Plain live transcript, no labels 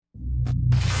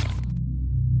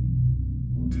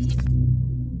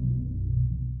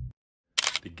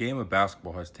game of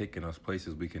basketball has taken us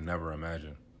places we can never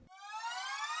imagine.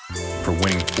 For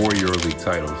winning 4 EuroLeague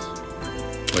titles,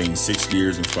 playing 6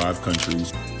 years in 5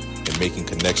 countries, and making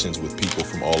connections with people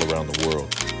from all around the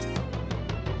world.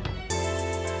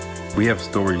 we have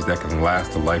stories that can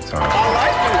last a lifetime.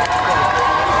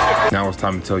 Now it's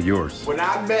time to tell yours. When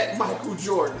I met Michael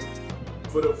Jordan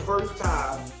for the first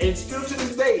time, and still to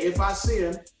this day, if I see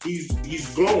him,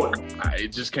 he's glowing. It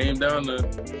just came down to,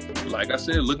 like I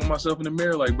said, looking myself in the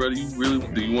mirror like, brother,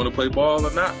 do you want to play ball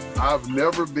or not? I've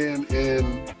never been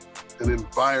in an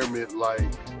environment like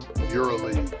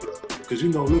EuroLeague, bro. Because,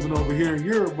 living over here in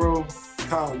Europe, bro,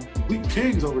 we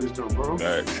kings over this joint, bro.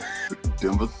 Right.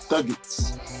 Denver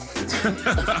Nuggets.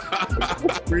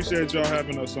 Appreciate y'all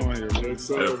having us on here. Yes,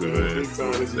 sir. Big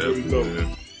time. This is really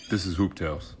dope. This is Hoop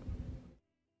Tales.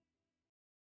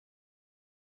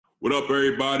 What up,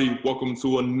 everybody? Welcome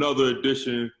to another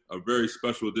edition, a very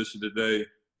special edition today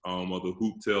of the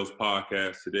Hoop Tales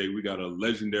podcast. Today, we got a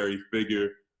legendary figure,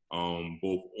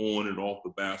 both on and off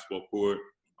the basketball court.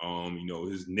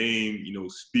 His name,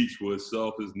 speaks for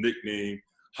itself. His nickname,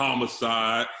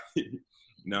 Homicide.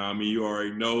 You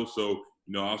already know. So,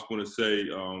 I just want to say,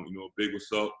 big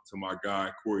what's up to my guy,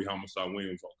 Corey Homicide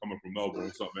Williams, coming from Melbourne.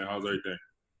 What's up, man? How's everything?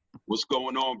 What's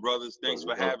going on, brothers? Thanks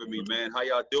for having me, man. How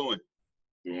y'all doing?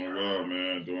 Doing well,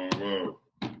 man. Doing well.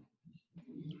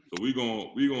 So we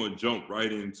gonna jump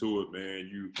right into it,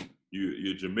 man.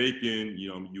 You're Jamaican.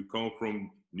 You come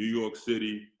from New York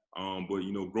City, but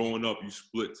growing up, you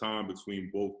split time between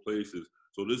both places.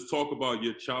 So let's talk about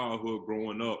your childhood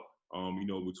growing up,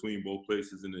 between both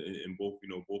places in both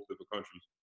both different countries.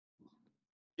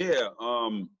 Yeah,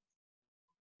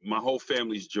 my whole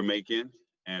family's Jamaican,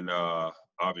 and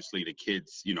obviously the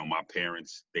kids, my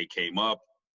parents, they came up.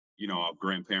 Our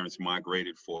grandparents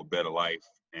migrated for a better life,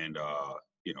 and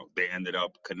they ended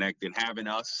up connecting, having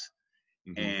us.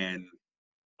 Mm-hmm.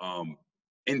 And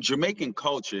in Jamaican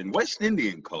culture, in West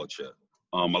Indian culture,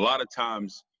 a lot of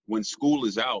times when school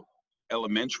is out,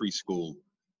 elementary school,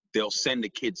 they'll send the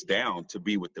kids down to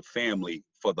be with the family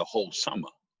for the whole summer.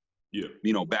 Yeah.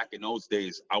 Back in those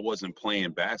days, I wasn't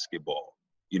playing basketball.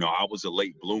 I was a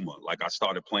late bloomer. Like, I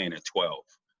started playing at 12.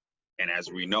 And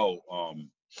as we know,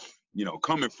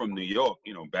 coming from New York,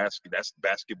 that's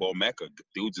basketball mecca.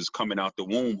 Dudes is coming out the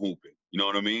womb hooping. You know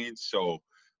what I mean? So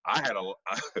I had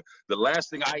the last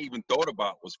thing I even thought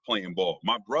about was playing ball.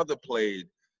 My brother played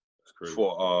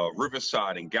for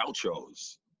Riverside and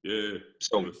Gauchos. Yeah.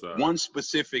 So Riverside. One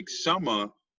specific summer,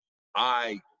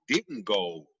 I didn't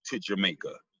go to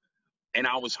Jamaica. And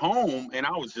I was home, and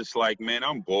I was just like, man,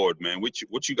 I'm bored, man.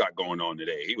 What you got going on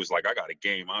today? He was like, I got a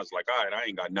game. I was like, all right, I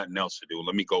ain't got nothing else to do.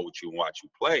 Let me go with you and watch you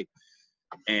play.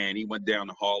 And he went down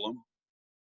to Harlem.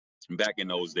 And back in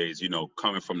those days,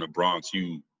 coming from the Bronx,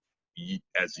 you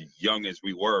as young as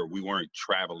we weren't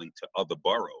traveling to other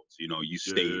boroughs. You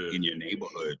stayed in your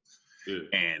neighborhood. Yeah.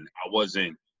 And I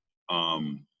wasn't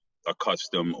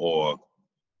accustomed or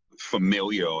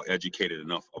familiar or educated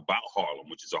enough about Harlem,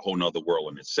 which is a whole nother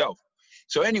world in itself.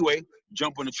 So anyway,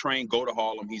 jump on the train, go to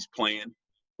Harlem. He's playing.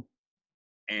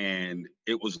 And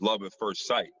it was love at first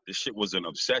sight. This shit was an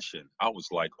obsession. I was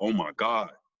like, oh my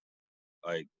God,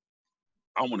 like,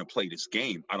 I want to play this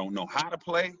game. I don't know how to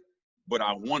play, but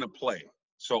I want to play.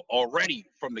 So already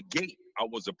from the gate, I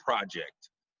was a project.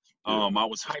 I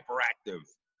was hyperactive.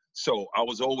 So I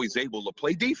was always able to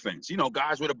play defense.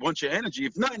 Guys with a bunch of energy.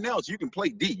 If nothing else, you can play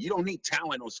D. You don't need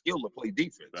talent or skill to play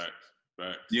defense.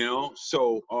 Right.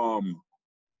 So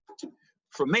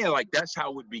from there, like, that's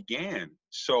how it began.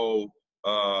 So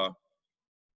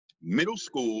middle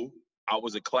school, I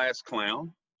was a class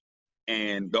clown,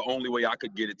 and the only way I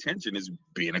could get attention is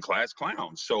being a class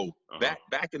clown. So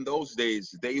back in those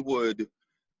days, they would,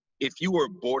 if you were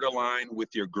borderline with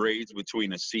your grades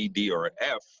between a C, D, or an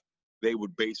F, they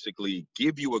would basically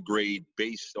give you a grade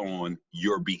based on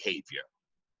your behavior.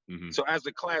 Mm-hmm. So as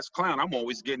a class clown, I'm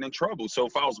always getting in trouble. So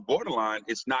if I was borderline,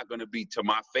 it's not going to be to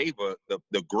my favor,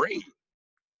 the grade.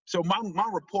 So my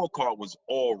report card was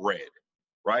all red,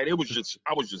 right? I was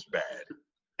just bad.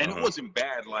 And it wasn't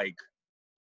bad like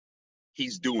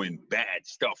he's doing bad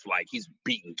stuff, like he's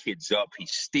beating kids up,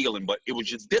 he's stealing, but it was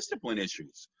just discipline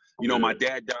issues. My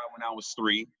dad died when I was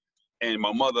 3, and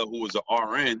my mother, who was an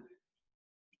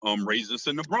RN, raised us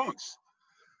in the Bronx.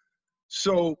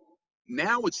 So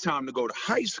now it's time to go to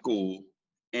high school,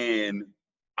 and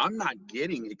I'm not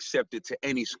getting accepted to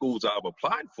any schools I've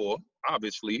applied for,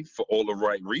 obviously, for all the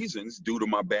right reasons, due to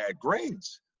my bad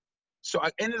grades. So I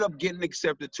ended up getting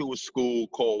accepted to a school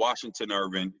called Washington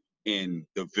Irving in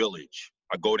the Village.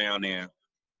 I go down there,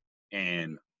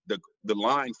 and the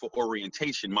line for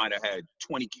orientation might have had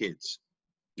 20 kids.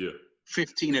 Yeah.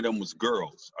 15 of them was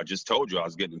girls. I just told you I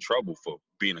was getting in trouble for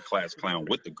being a class clown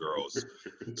with the girls.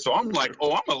 So I'm like,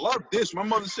 oh, I'm gonna love this. My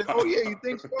mother said, oh yeah, you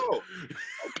think so?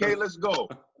 Okay, let's go.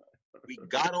 We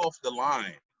got off the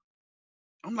line.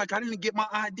 I'm like, I didn't get my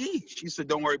ID. She said,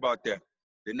 don't worry about that.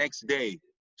 The next day,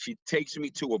 she takes me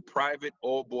to a private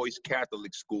all-boys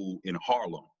Catholic school in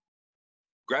Harlem.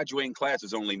 Graduating class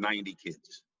is only 90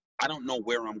 kids. I don't know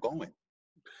where I'm going,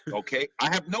 okay?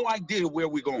 I have no idea where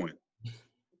we're going.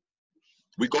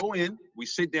 We go in, we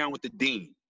sit down with the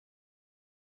dean.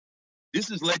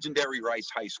 This is legendary Rice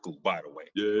High School, by the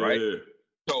way, right?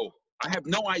 So I have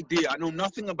no idea. I know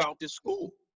nothing about this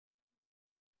school.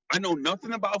 I know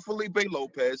nothing about Felipe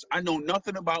Lopez. I know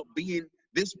nothing about being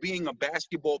a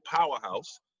basketball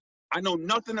powerhouse. I know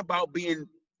nothing about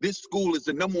this school is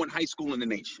the #1 high school in the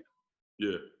nation.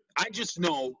 Yeah. I just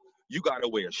know you got to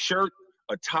wear a shirt,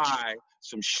 a tie,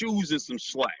 some shoes, and some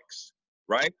slacks,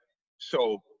 right?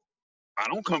 So I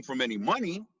don't come from any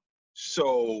money.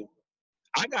 So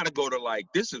I got to go to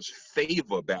this is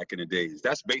favor back in the days.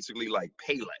 That's basically like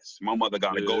Payless. My mother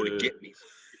got to go to get me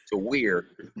to wear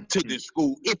to this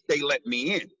school if they let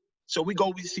me in. So we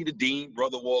see the dean,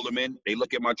 Brother Walderman. They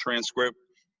look at my transcript.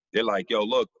 They're like, yo,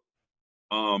 look,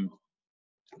 I'm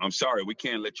sorry, we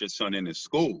can't let your son in this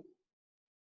school.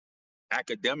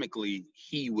 Academically,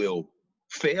 he will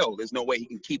fail. There's no way he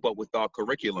can keep up with our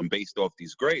curriculum based off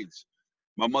these grades.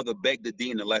 My mother begged the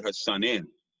dean to let her son in,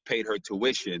 paid her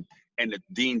tuition, and the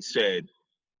dean said,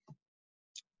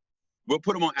 we'll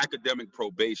put him on academic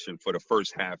probation for the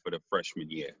first half of the freshman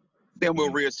year. Then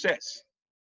we'll reassess.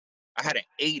 I had an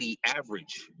 80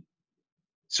 average.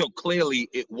 So clearly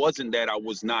it wasn't that I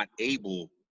was not able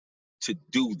to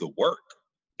do the work.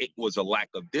 It was a lack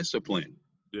of discipline.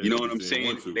 Yeah, you know what I'm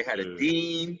saying? They had a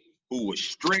dean who was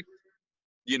strict,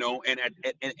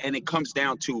 and it comes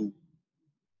down to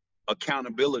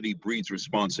accountability breeds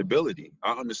responsibility.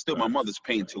 I understood my mother's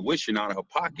paying tuition out of her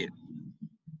pocket.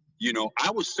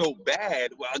 I was so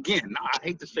bad. Well, again, I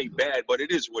hate to say bad, but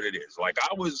it is what it is. I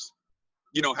was,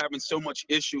 having so much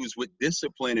issues with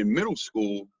discipline in middle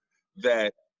school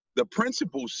that the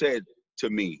principal said to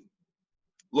me,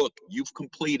 look, you've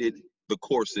completed the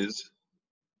courses.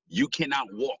 You cannot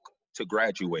walk to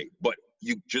graduate, but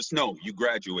you just know you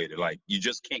graduated. You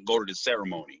just can't go to the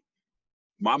ceremony.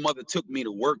 My mother took me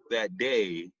to work that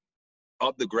day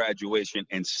of the graduation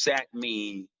and sat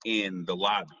me in the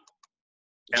lobby.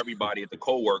 Everybody at the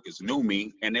co-workers knew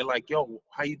me, and they're like, yo,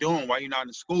 how you doing? Why you not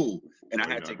in school? And I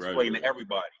had to explain to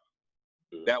everybody.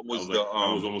 That was that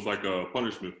was almost like a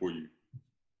punishment for you.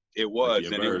 It was,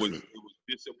 and it was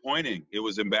disappointing. It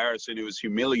was embarrassing. It was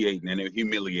humiliating, and it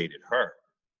humiliated her.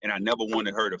 And I never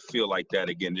wanted her to feel like that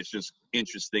again. It's just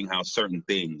interesting how certain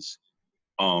things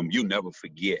you never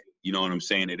forget. You know what I'm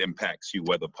saying? It impacts you,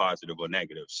 whether positive or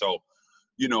negative. So,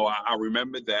 I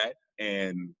remember that.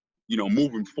 And,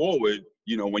 moving forward,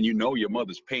 when your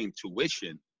mother's paying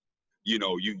tuition,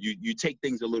 you take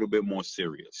things a little bit more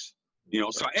serious.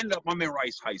 So I'm in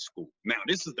Rice High School. Now,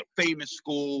 this is the famous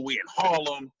school. We in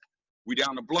Harlem. We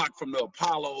down the block from the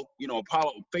Apollo,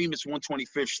 Apollo, famous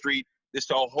 125th Street. This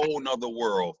is a whole nother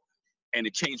world. And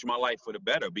it changed my life for the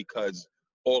better because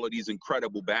all of these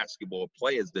incredible basketball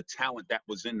players, the talent that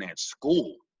was in that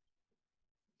school,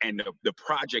 and the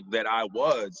project that I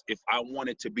was, if I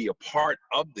wanted to be a part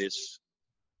of this,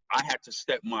 I had to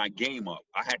step my game up.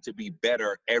 I had to be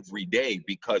better every day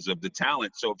because of the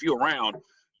talent. So if you're around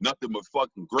nothing but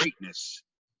fucking greatness,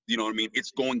 you know what I mean?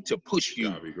 It's going to push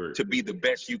you to be the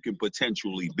best you can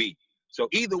potentially be. So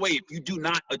either way, if you do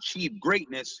not achieve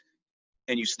greatness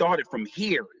and you started from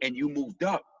here and you moved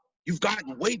up, you've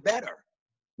gotten way better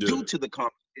due to the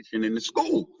competition in the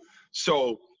school.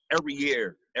 So every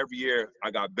year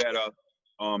I got better.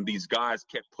 These guys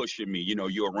kept pushing me.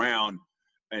 You're around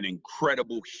an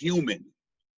incredible human,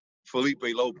 Felipe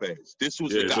Lopez. This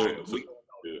was the guy.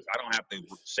 I don't have to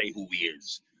say who he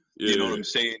is. You know what I'm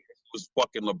saying? It was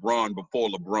fucking LeBron before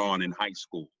LeBron in high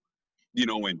school.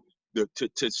 And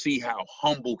to see how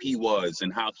humble he was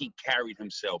and how he carried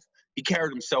himself. He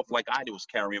carried himself like I was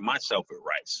carrying myself at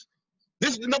Rice.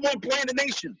 This is the #1 player in the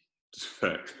nation.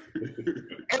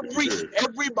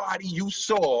 Everybody you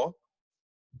saw,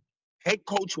 head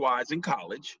coach-wise in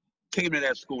college, came to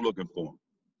that school looking for him.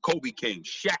 Kobe came,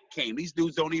 Shaq came. These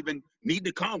dudes don't even need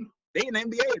to come. They in the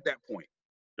NBA at that point.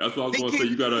 That's what I was going to say.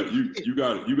 You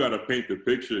gotta paint the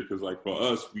picture because, for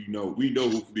us, we know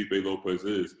who Felipe Lopez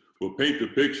is. But paint the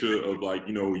picture of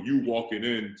you walking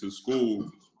into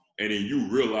school and then you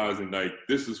realizing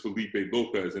this is Felipe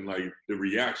Lopez and the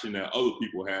reaction that other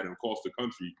people had across the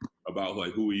country about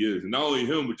who he is, and not only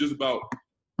him, but just about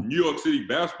New York City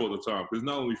basketball at the time, because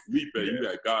not only Felipe, you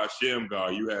had Guy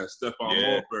Shamgar, you had Stephon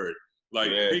Marbury. Like,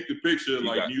 paint the picture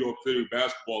like New York City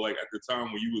basketball, like at the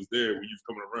time when you was there, when you was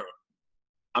coming around.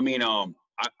 I mean, I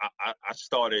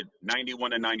started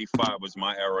 91 and 95 was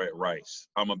my era at Rice.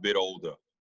 I'm a bit older.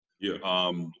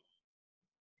 Yeah.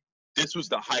 This was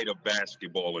the height of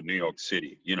basketball in New York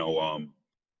City. You know,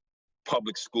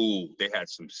 public school, they had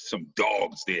some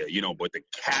dogs there, you know, but the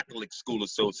Catholic School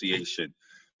Association,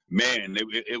 man,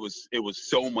 it was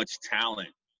so much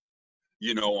talent.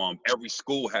 You know, every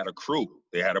school had a crew.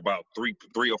 They had about three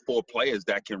or four players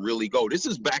that can really go. This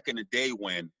is back in the day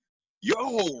when your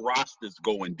whole roster's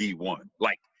going D1.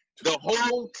 Like, the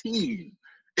whole team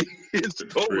is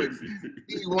going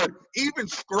D1. Even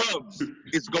scrubs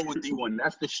is going D1.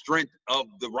 That's the strength of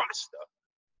the roster.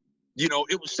 You know,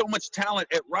 it was so much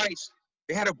talent at Rice.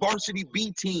 They had a varsity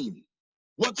B team.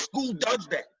 What school does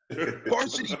that?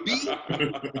 Varsity B?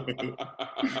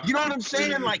 You know what I'm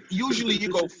saying? Like, usually you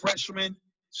go freshman,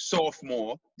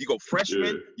 sophomore. You go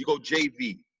freshman, you go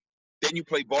JV. Then you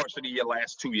play varsity your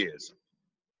last 2 years.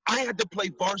 I had to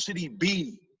play varsity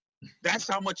B. That's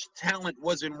how much talent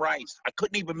was in Rice. I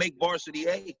couldn't even make varsity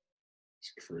A.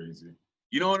 It's crazy.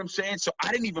 You know what I'm saying? So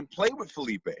I didn't even play with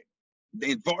Felipe.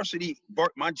 In varsity,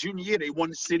 my junior year, they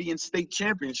won the city and state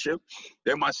championship.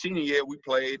 Then my senior year, we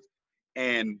played,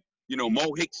 and you know,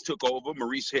 Mo Hicks took over,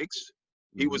 Maurice Hicks.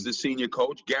 He was the senior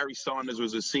coach. Gary Saunders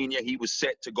was a senior. He was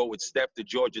set to go with Steph to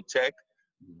Georgia Tech.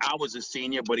 I was a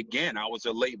senior, but again, I was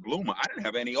a late bloomer. I didn't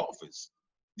have any offers.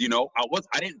 You know, I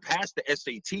didn't pass the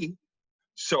SAT,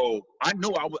 so I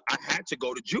knew I had to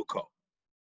go to JUCO.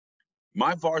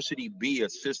 My varsity B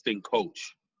assistant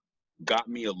coach got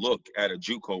me a look at a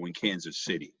JUCO in Kansas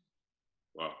City.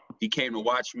 Wow. He came to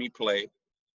watch me play.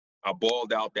 I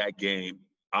balled out that game.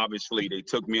 Obviously, they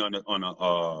took me on a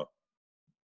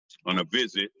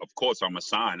visit. Of course, I'm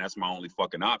assigned. That's my only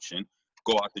fucking option.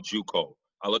 Go out to JUCO.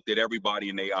 I looked at everybody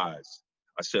in their eyes.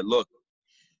 I said, look,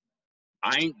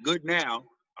 I ain't good now.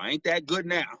 I ain't that good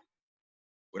now.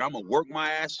 But I'm going to work my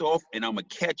ass off, and I'm going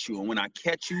to catch you. And when I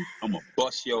catch you, I'm going to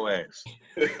bust your ass.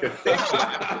 They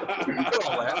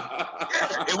all laughed.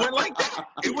 Yeah, it went like that.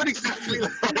 It went exactly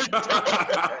like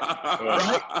that.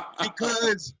 Right?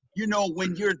 Because, you know,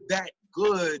 when you're that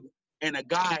good and a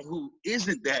guy who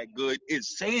isn't that good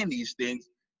is saying these things,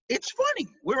 it's funny.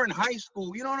 We're in high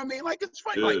school, you know what I mean? Like, it's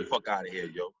funny. Like, fuck out of here,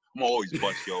 yo. I'm always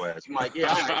bust your ass. I'm like, yeah,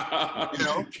 all right. You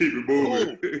know? Keep it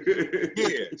moving. Cool.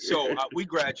 Yeah, so we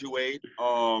graduated,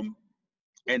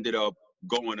 ended up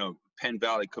going to Penn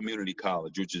Valley Community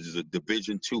College, which is a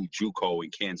Division II JUCO in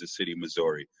Kansas City,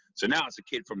 Missouri. So now it's a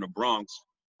kid from the Bronx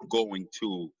going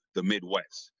to the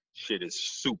Midwest. Shit is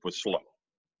super slow.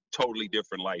 Totally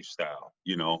different lifestyle,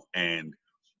 you know, and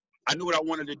I knew what I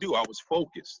wanted to do. I was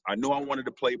focused. I knew I wanted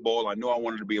to play ball. I knew I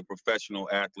wanted to be a professional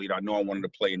athlete. I knew I wanted to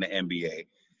play in the NBA.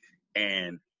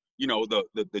 And, you know,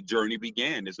 the journey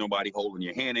began. There's nobody holding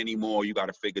your hand anymore. You got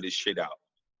to figure this shit out.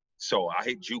 So I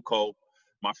hit JUCO.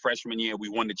 My freshman year, we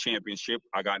won the championship.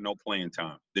 I got no playing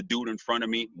time. The dude in front of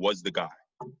me was the guy.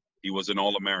 He was an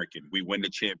All-American. We win the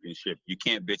championship. You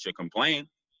can't bitch or complain.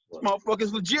 This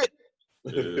motherfucker's legit.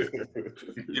 You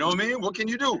know what I mean? What can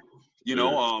you do? You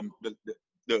know,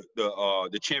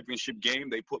 the championship game,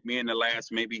 they put me in the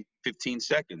last maybe 15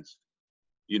 seconds.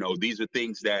 You know, these are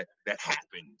things that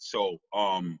happen. So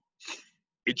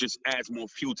it just adds more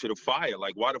fuel to the fire.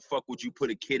 Like, why the fuck would you put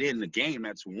a kid in the game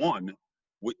that's won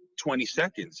with 20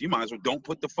 seconds? You might as well don't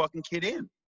put the fucking kid in.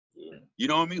 Yeah. You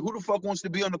know what I mean? Who the fuck wants to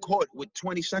be on the court with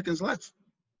 20 seconds left?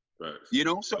 Right. You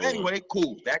know? So anyway,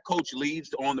 cool. That coach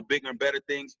leaves on the bigger and better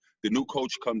things. The new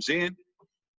coach comes in.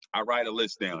 I write a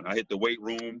list down. I hit the weight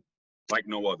room like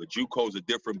no other. JUCO's a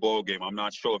different ball game. I'm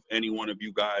not sure if any one of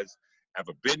you guys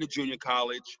ever been to junior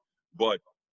college, but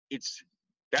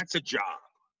that's a job.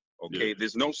 Okay, yeah.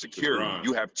 There's no security.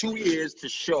 You have 2 years to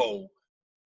show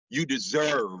you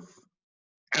deserve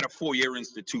at a 4-year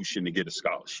institution to get a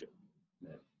scholarship.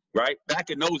 Yeah. Right?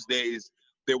 Back in those days,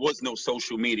 there was no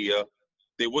social media.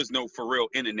 There was no for real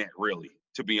internet, really,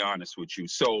 to be honest with you.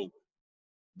 So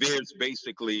there's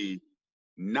basically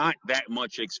not that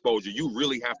much exposure. You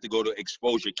really have to go to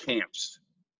exposure camps.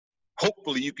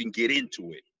 Hopefully you can get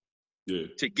into it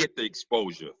to get the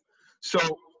exposure. So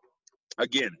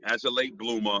again, as a late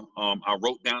bloomer, I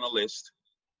wrote down a list.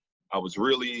 I was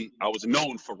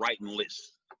known for writing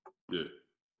lists. Yeah.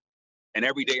 And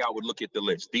every day I would look at the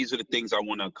list. These are the things I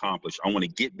want to accomplish. I want to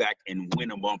get back and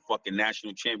win a motherfucking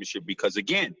national championship because,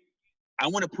 again, I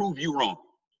want to prove you wrong.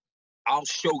 I'll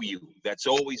show you. That's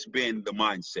always been the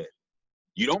mindset.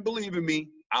 You don't believe in me,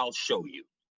 I'll show you.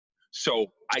 So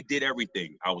I did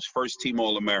everything. I was first team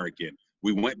All-American.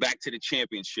 We went back to the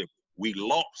championship. We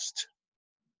lost.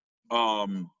 I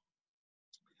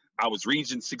was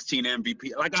Region 16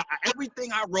 MVP. Like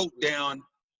everything I wrote down,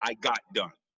 I got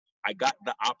done. I got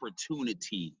the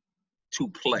opportunity to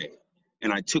play,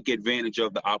 and I took advantage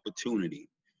of the opportunity.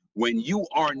 When you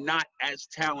are not as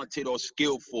talented or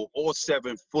skillful or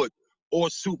 7 foot or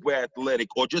super athletic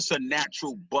or just a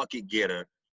natural bucket getter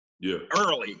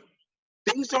early,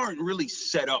 things aren't really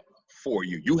set up for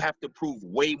you. You have to prove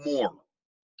way more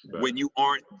when you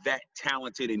aren't that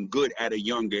talented and good at a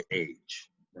younger age,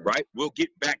 right? We'll get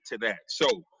back to that. So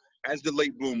as the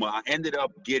late bloomer, I ended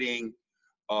up getting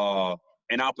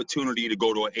an opportunity to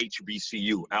go to an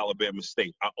HBCU, Alabama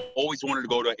State. I always wanted to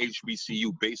go to an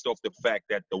HBCU based off the fact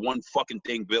that the one fucking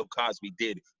thing Bill Cosby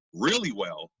did really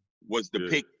well was to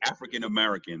pick African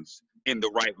Americans in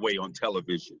the right way on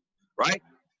television, right?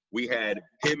 We had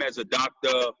him as a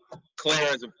doctor,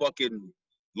 Claire as a fucking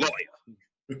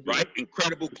lawyer, right?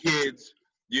 Incredible kids.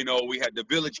 You know, we had the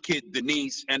village kid,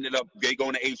 Denise, ended up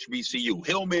going to HBCU.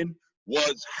 Hillman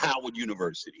was Howard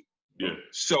University. Yeah.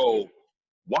 So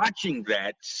watching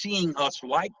that, seeing us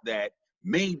like that,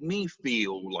 made me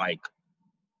feel like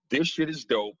this shit is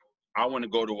dope. I want to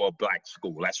go to a black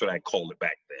school. That's what I called it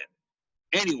back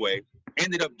then. Anyway,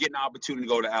 ended up getting an opportunity to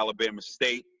go to Alabama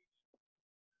State.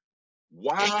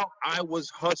 While I was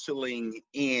hustling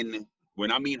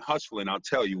when I mean hustling, I'll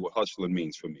tell you what hustling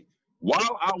means for me.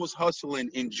 While I was hustling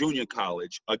in junior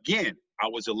college, again, I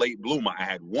was a late bloomer. I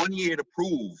had 1 year to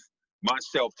prove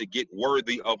myself to get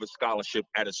worthy of a scholarship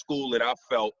at a school that I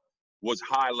felt was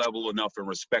high level enough and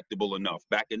respectable enough.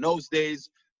 Back in those days,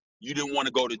 you didn't want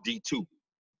to go to D2,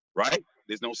 right?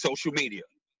 There's no social media.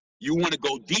 You want to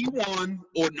go D1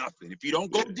 or nothing. If you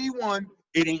don't go D1,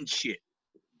 it ain't shit.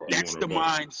 That's the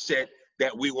mindset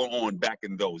that we were on back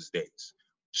in those days.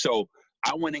 So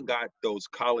I went and got those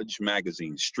college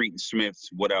magazines, Street and Smith's,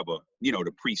 whatever, you know,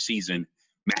 the preseason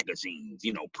magazines,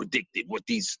 you know, predicted what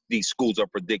these schools are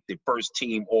predicted, first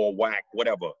team, all whack,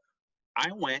 whatever.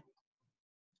 I went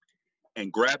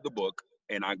and grabbed the book,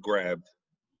 and I grabbed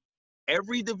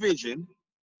every division.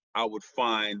 I would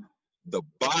find the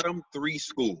bottom 3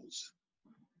 schools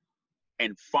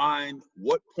and find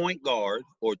what point guard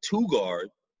or 2 guard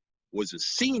was a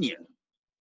senior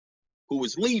who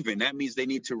was leaving. That means they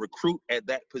need to recruit at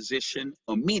that position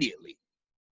immediately.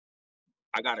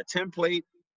 I got a template,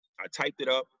 I typed it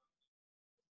up,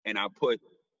 and I put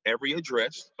every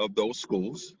address of those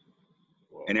schools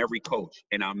and every coach,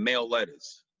 and I mail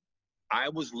letters. I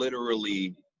was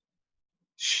literally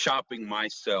shopping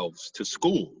myself to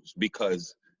schools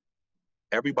because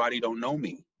everybody don't know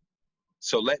me.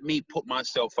 So let me put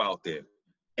myself out there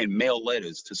and mail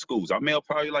letters to schools. I mailed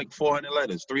probably like 400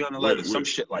 letters, 300 letters, some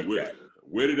shit like that.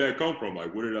 Where did that come from?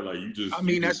 Like, where did that, like, you just... I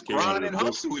mean, that's grind and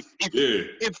hustle.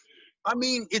 I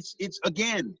mean, it's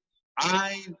again,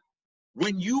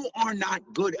 when you are not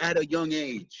good at a young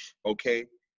age, okay,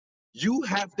 you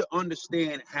have to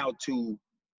understand how to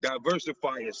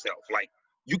diversify yourself. Like,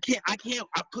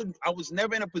 I was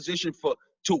never in a position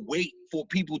to wait for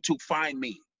people to find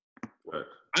me. Right.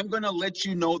 I'm gonna let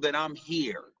you know that I'm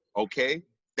here, okay?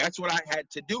 That's what I had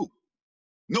to do.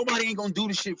 Nobody ain't gonna do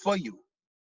the shit for you,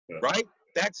 right?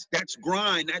 That's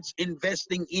grind, that's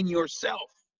investing in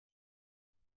yourself.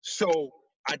 So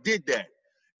I did that.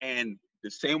 And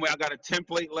the same way I got a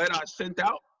template letter I sent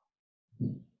out,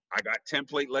 I got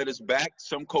template letters back.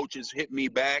 Some coaches hit me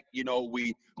back, you know,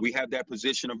 we have that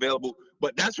position available.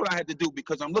 But that's what I had to do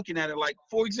because I'm looking at it like,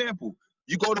 for example,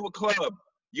 you go to a club,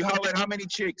 you holler at how many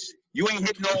chicks? You ain't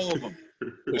hitting all of them.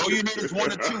 All you need is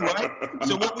 1 or 2, right?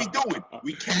 So what we doing?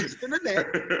 We cast in the net,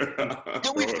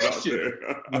 and we fish it,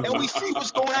 and we see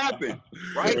what's going to happen,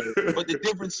 right? But the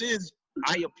difference is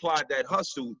I applied that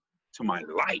hustle to my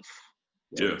life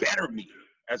to better me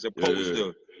as opposed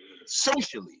to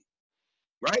socially,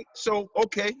 right? So,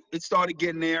 okay, it started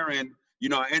getting there, and, you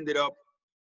know, I ended up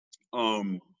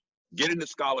getting the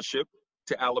scholarship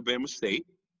to Alabama State.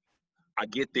 I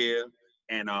get there,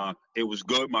 and it was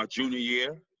good my junior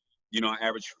year. You know, I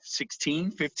averaged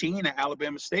 16, 15 at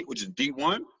Alabama State, which is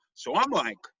D1. So I'm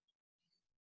like,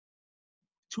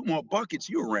 2 more buckets,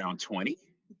 you're around 20.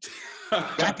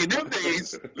 Back in them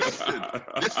days, listen,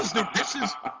 this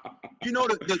is, you know,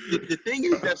 the thing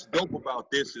is that's dope about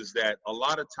this is that a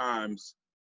lot of times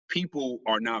people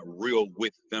are not real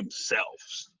with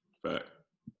themselves. Right.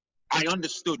 I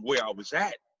understood where I was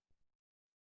at.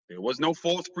 There was no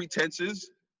false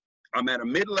pretenses. I'm at a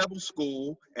mid-level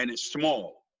school and it's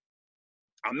small.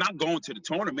 I'm not going to the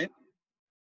tournament,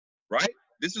 right?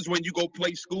 This is when you go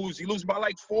play schools, you lose by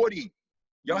like 40.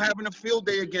 Y'all having a field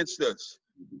day against us,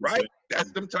 right?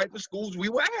 That's them type of schools we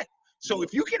were at. So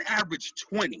if you can average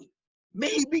 20,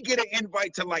 maybe get an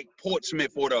invite to like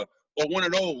Portsmouth or one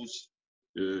of those.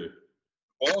 Yeah.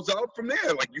 All's out from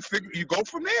there. Like you go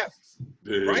from there.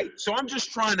 Yeah. Right? So I'm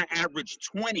just trying to average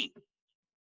 20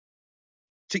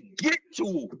 to get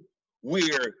to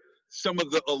where some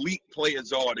of the elite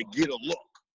players are to get a look.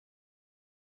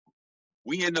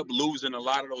 We end up losing a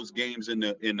lot of those games in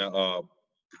the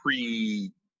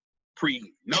pre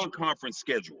non-conference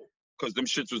schedule because them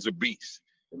shits was a beast.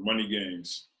 The money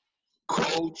games.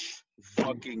 Coach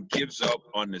fucking gives up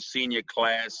on the senior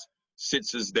class,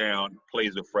 sits us down,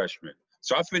 plays a freshman.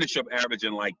 So I finish up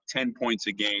averaging like 10 points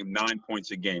a game, 9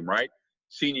 points a game, right?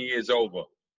 Senior year's over.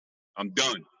 I'm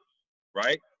done,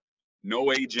 right?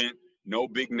 No agent, no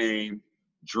big name,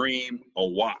 dream, a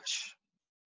wash.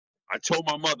 I told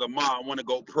my mother, Ma, I want to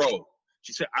go pro.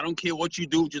 She said, I don't care what you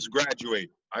do, just graduate.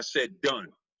 I said, done.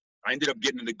 I ended up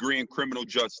getting a degree in criminal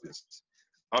justice.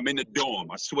 I'm in the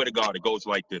dorm. I swear to God, it goes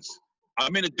like this.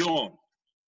 I'm in a dorm,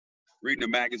 reading a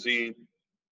magazine,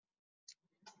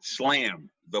 Slam,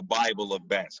 the Bible of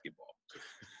basketball.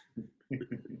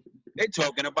 They're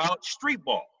talking about street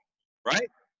ball, right?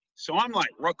 So I'm like,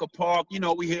 Rucker Park,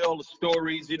 we hear all the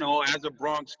stories, as a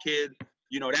Bronx kid,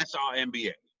 that's our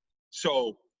NBA.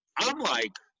 So I'm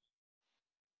like,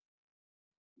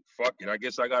 fuck it, I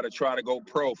guess I got to try to go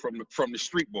pro from the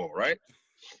street ball, right?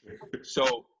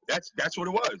 So that's what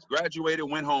it was. Graduated,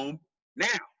 went home. Now,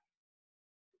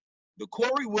 the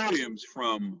Corey Williams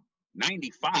from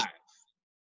 95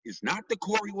 is not the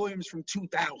Corey Williams from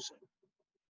 2000.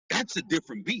 That's a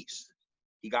different beast.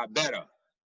 He got better.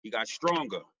 He got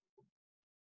stronger.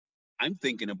 I'm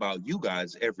thinking about you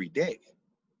guys every day.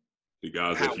 The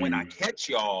guys how when I catch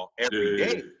y'all every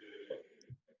day,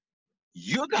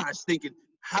 you guys thinking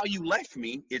how you left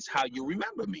me is how you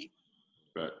remember me.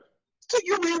 Right. So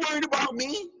you ain't worried about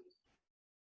me.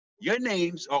 Your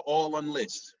names are all on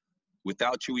lists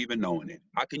without you even knowing it.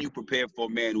 How can you prepare for a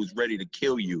man who's ready to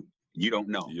kill you? You don't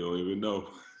know. You don't even know.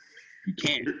 You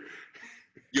can't.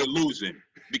 You're losing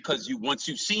because once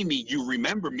you see me, you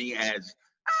remember me as,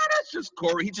 that's just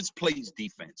Corey. He just plays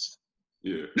defense.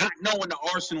 Yeah. Not knowing the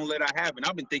arsenal that I have, and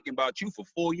I've been thinking about you for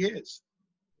 4 years.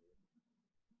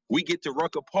 We get to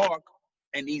Rucker Park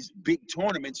and these big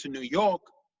tournaments in New York,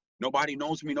 nobody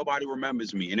knows me, nobody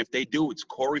remembers me. And if they do, it's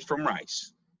Corey from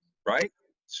Rice, right?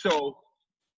 So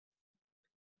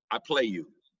I play you.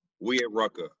 We at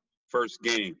Rucker. First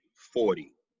game,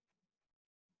 40.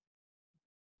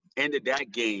 Ended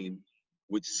that game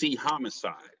with C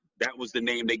Homicide. That was the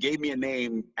name. They gave me a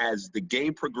name. As the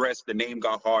game progressed, the name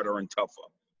got harder and tougher.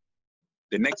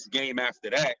 The next game after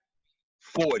that,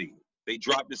 40. They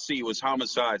dropped the C. It was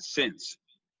Homicide since.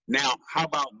 Now, how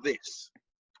about this?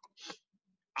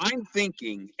 I'm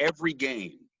thinking every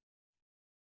game,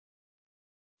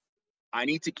 I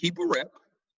need to keep a rep.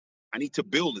 I need to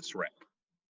build this rep.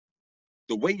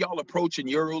 The way y'all approaching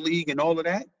EuroLeague and all of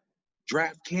that,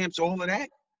 draft camps, all of that,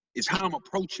 is how I'm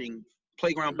approaching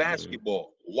playground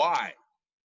basketball. Why?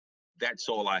 That's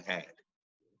all I had.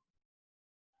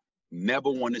 Never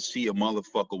want to see a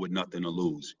motherfucker with nothing to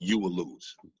lose. You will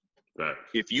lose. Right.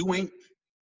 If you ain't,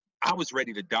 I was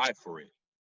ready to die for it.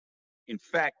 In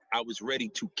fact, I was ready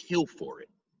to kill for it.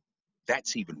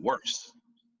 That's even worse.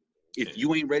 If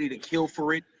you ain't ready to kill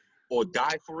for it or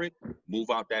die for it, move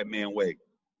out that man way.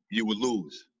 You will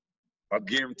lose. I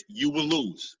guarantee you will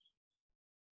lose.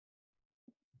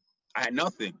 I had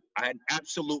nothing. I had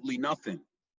absolutely nothing.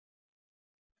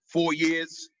 4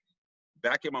 years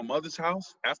back at my mother's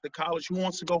house after college. Who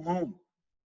wants to go home?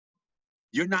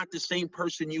 You're not the same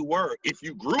person you were if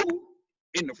you grew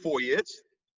in the 4 years.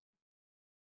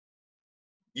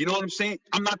 You know what I'm saying?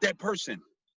 I'm not that person.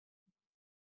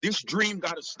 This dream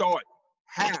got to start.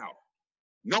 How?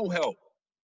 No help.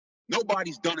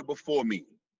 Nobody's done it before me.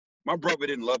 My brother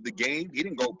didn't love the game. He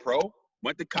didn't go pro.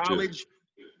 Went to college.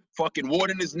 Fucking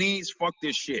water in his knees. Fuck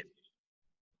this shit.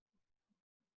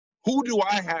 Who do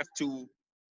I have to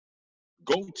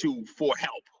go to for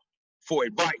help, for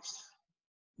advice?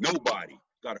 Nobody.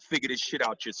 Got to figure this shit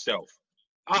out yourself.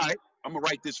 All right, I'm going to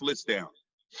write this list down.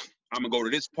 I'm going to go to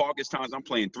this park as times I'm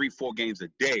playing 3-4 games a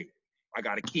day. I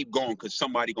got to keep going because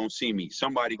somebody going to see me.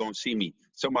 Somebody going to see me.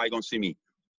 Somebody going to see me.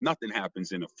 Nothing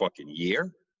happens in a fucking year.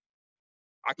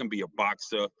 I can be a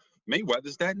boxer.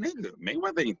 Mayweather's that nigga.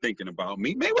 Mayweather ain't thinking about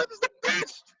me. Mayweather's the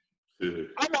best. Yeah.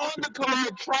 I'm on the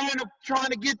card trying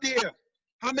to get there.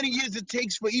 How many years it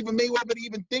takes for even Mayweather to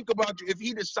even think about you if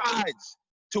he decides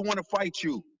to want to fight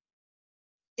you?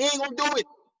 He ain't gonna do it.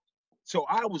 So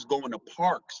I was going to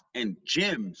parks and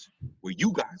gyms where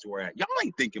you guys were at. Y'all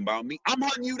ain't thinking about me. I'm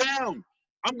hunting you down.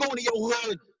 I'm going to your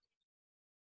hood.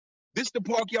 This the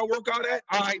park y'all work out at?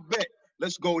 All right, bet.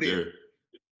 Let's go there. Yeah.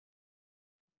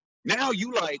 Now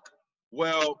you like,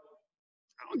 well,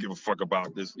 I don't give a fuck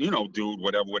about this, you know, dude,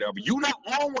 whatever. You not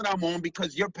on what I'm on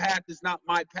because your path is not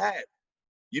my path.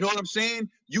 You know what I'm saying?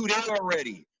 You there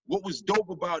already. What was dope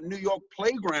about New York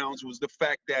playgrounds was the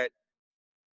fact that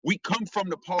we come from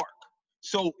the park.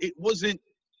 So it wasn't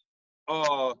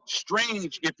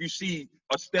strange if you see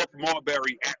a Steph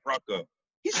Marbury at Rucker.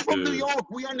 He's from New York.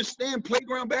 We understand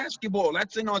playground basketball.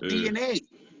 That's in our DNA.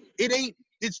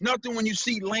 It's nothing when you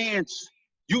see Lance,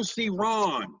 you see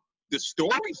Ron. The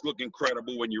stories look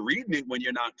incredible when you're reading it, when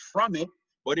you're not from it.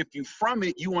 But if you're from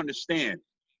it, you understand.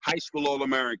 High school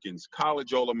All-Americans,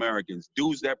 college All-Americans,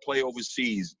 dudes that play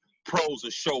overseas, pros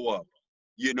will show up,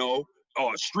 you know,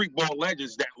 street ball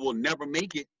legends that will never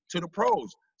make it to the pros.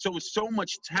 So it's so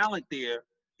much talent there.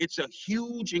 It's a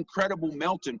huge, incredible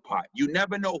melting pot. You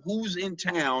never know who's in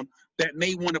town that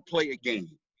may want to play a game.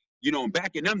 You know, and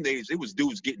back in them days, it was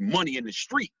dudes getting money in the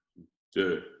street.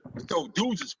 Yeah. So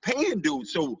dudes is paying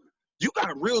dudes. So you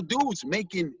got real dudes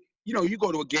making, you know, you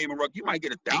go to a game of rugby, you might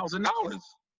get $1,000.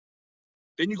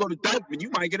 Then you go to Dykeman, you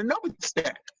might get another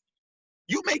stack.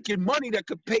 You making money that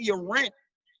could pay your rent,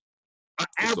 an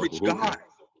average guy.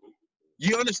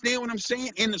 You understand what I'm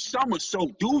saying? In the summer,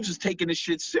 so dudes is taking this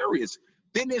shit serious.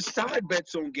 Then there's side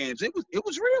bets on games. It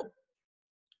was real.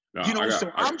 No, you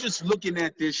know, I'm just looking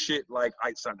at this shit like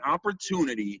it's an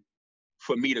opportunity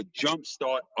for me to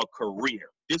jumpstart a career.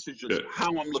 This is just how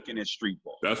I'm looking at street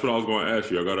ball. That's what I was going to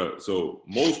ask you. So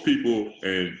most people,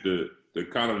 and the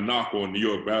kind of knock on New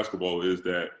York basketball is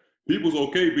that people's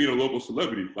okay being a local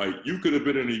celebrity. Like, you could have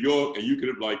been in New York and you could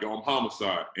have, like,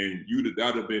 Homicide, and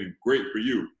that'd have been great for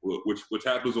you, which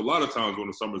happens a lot of times when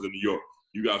the summer's in New York.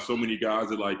 You got so many guys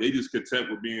that, like, they just content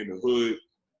with being the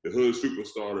hood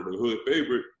superstar or the hood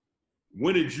favorite.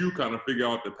 When did you kind of figure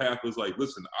out the path was like,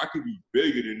 listen, I could be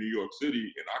bigger than New York City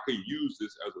and I could use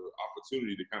this as an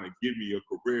opportunity to kind of give me a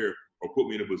career or put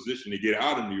me in a position to get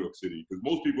out of New York City? Because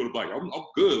most people are like, I'm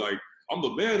good. Like, I'm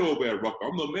the man over at Rucker.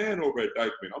 I'm the man over at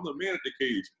Dykeman. I'm the man at the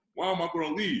Cage. Why am I going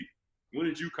to leave? When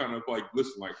did you kind of like,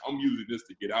 listen, like, I'm using this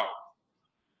to get out?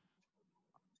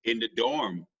 In the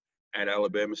dorm at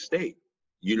Alabama State.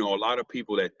 You know, a lot of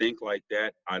people that think like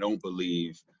that, I don't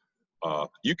believe.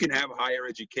 You can have higher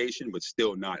education, but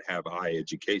still not have a higher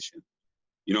education.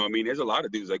 You know what I mean? There's a lot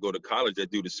of dudes that go to college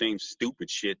that do the same stupid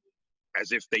shit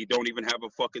as if they don't even have a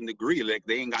fucking degree. Like,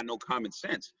 they ain't got no common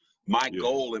sense. My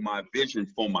goal and my vision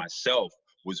for myself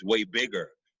was way bigger.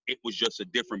 It was just a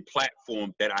different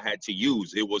platform that I had to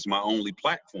use. It was my only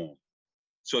platform.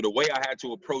 So the way I had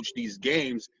to approach these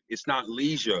games, it's not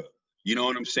leisure. You know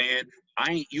what I'm saying?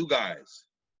 I ain't you guys.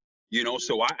 You know,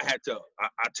 so I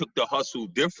took the hustle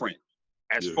different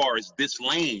as far as this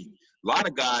lane. A lot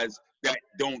of guys that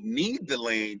don't need the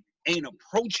lane ain't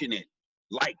approaching it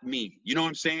like me. You know what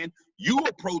I'm saying? You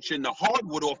approaching the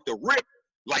hardwood off the rip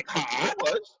like how I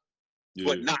was,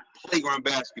 but not playground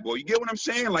basketball. You get what I'm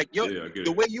saying? Like,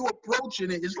 the way you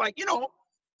approaching it is like, you know,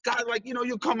 guys like, you know,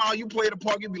 you come out, you play the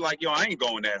park, you be like, yo, I ain't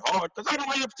going that hard because I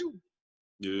don't have to.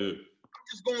 Yeah. I'm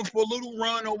just going for a little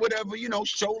run or whatever, you know,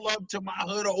 show love to my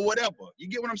hood or whatever. You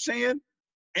get what I'm saying?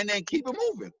 And then keep it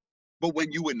moving. But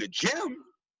when you in the gym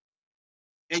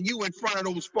and you in front of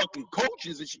those fucking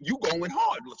coaches, you going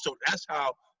hard. So that's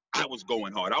how I was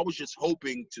going hard. I was just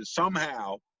hoping to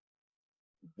somehow,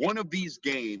 one of these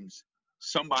games,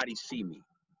 somebody see me.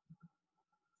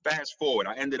 Fast forward,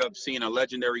 I ended up seeing a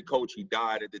legendary coach. He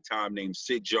died at the time, named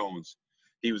Sid Jones.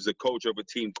 He was the coach of a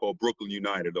team called Brooklyn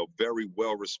United, a very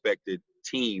well-respected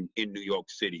team in New York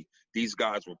City. These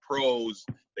guys were pros.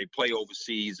 They play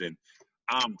overseas, and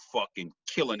I'm fucking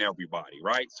killing everybody,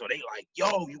 right? So they like,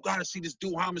 yo, you got to see this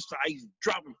dude, Homicide. He's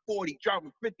dropping 40,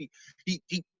 dropping 50. He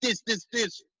this.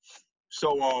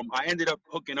 So I ended up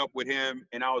hooking up with him,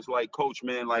 and I was like, Coach,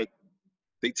 man, like,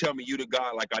 they tell me you the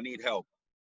guy, like, I need help.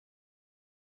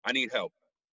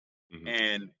 Mm-hmm.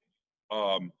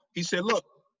 And he said, look,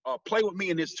 play with me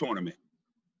in this tournament.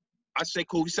 I said,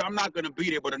 cool. He said, I'm not going to be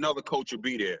there, but another coach will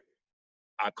be there.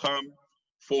 I come,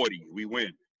 40, we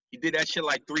win. He did that shit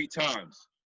like 3 times.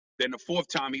 Then the 4th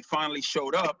time, he finally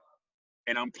showed up,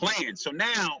 and I'm playing. So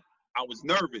now I was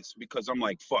nervous because I'm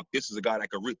like, fuck, this is a guy that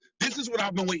could this is what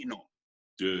I've been waiting on.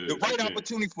 The right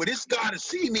opportunity for this guy to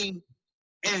see me,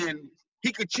 and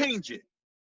he could change it.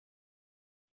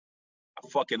 I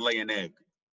fucking lay an egg.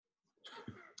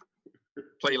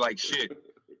 Play like shit.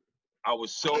 I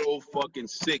was so fucking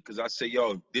sick because I said,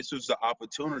 yo, this was the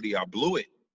opportunity. I blew it.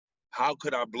 How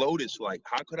could I blow this? Like,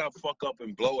 how could I fuck up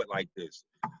and blow it like this?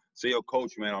 Say, yo,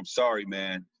 Coach, man, I'm sorry,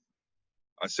 man.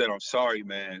 I said, I'm sorry,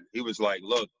 man. He was like,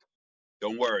 look,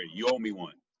 don't worry. You owe me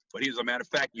one. But he was, a matter of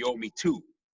fact, you owe me 2.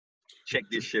 Check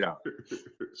this shit out.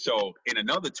 So in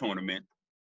another tournament,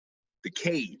 the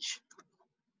Cage,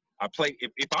 I play.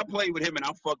 If I played with him and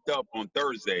I fucked up on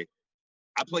Thursday,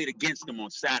 I played against him on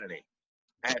Saturday.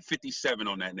 I had 57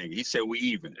 on that nigga. He said we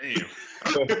even. Damn.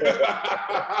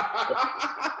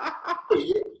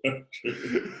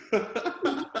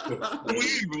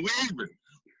 we even.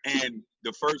 And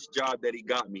the first job that he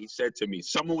got me, he said to me,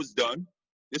 summer was done.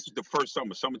 This was the first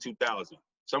summer 2000.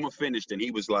 Summer finished, and he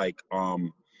was like, I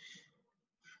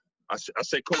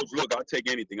said, Coach, look, I'll take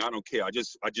anything. I don't care. I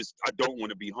don't want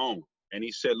to be home. And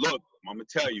he said, look, I'm going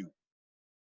to tell you,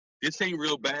 this ain't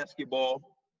real basketball,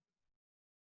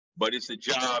 but it's a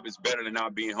job. It's better than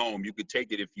not being home. You could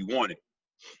take it if you want it.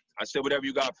 I said, whatever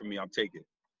you got for me, I'll take it.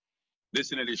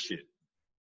 Listen to this shit.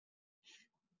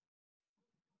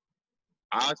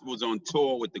 I was on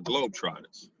tour with the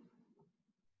Globetrotters.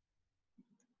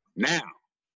 Now,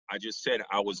 I just said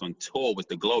I was on tour with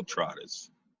the Globetrotters.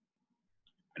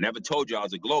 I never told you I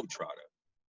was a Globetrotter.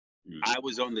 I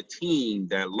was on the team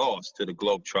that lost to the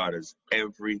Globetrotters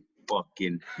every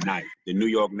fucking night, the New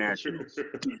York Nationals.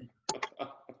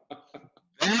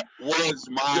 That was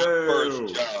my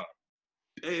first job.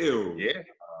 Damn. Yeah.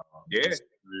 Yeah.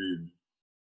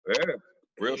 Yeah.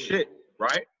 Real shit,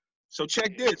 right? So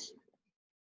check this.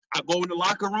 I go in the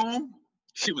locker room.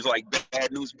 She was like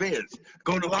Bad News Bears.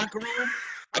 Go in the locker room.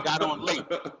 I got on late.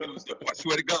 I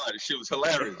swear to God, this shit was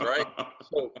hilarious, right?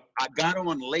 So I got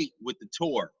on late with the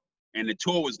tour. And the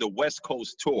tour was the West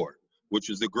Coast tour, which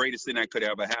was the greatest thing that could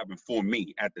ever happen for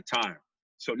me at the time.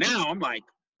 So now I'm like,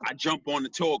 I jump on the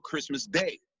tour Christmas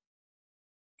Day.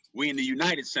 We in the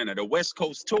United Center, the West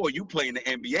Coast tour, you play in the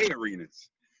NBA arenas.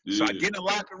 Yeah. So I get in the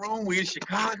locker room, we in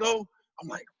Chicago. I'm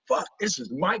like, fuck, this is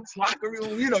Mike's locker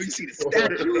room. You know, you see the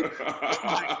statue.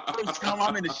 Like, first time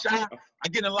I'm in the shop, I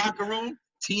get in the locker room,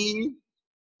 team.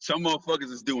 Some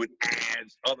motherfuckers is doing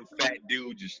ads, other fat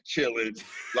dude just chilling.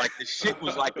 Like the shit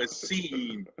was like a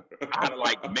scene out of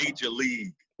like Major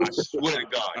League. I swear to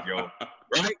God, yo.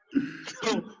 Right?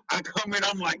 So I come in,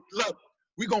 I'm like, look,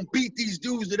 we gonna beat these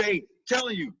dudes today.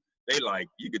 Telling you. They like,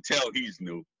 you could tell he's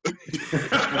new.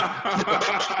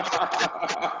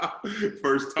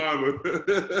 First timer.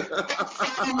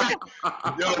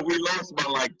 Yo, we lost by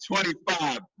like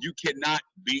 25. You cannot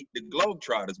beat the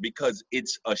Globetrotters because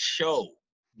it's a show.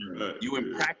 Right, you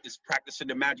in practicing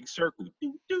the magic circle.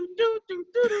 So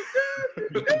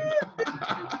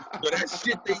that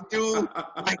shit they do,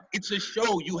 like it's a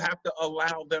show. You have to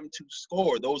allow them to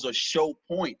score. Those are show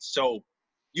points. So,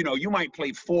 you know, you might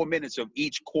play 4 minutes of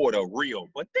each quarter real,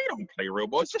 but they don't play real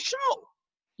ball. It's a show.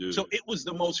 Yeah. So it was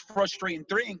the most frustrating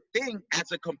thing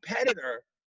as a competitor.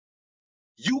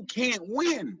 You can't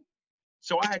win.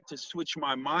 So I had to switch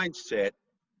my mindset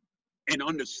and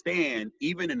understand,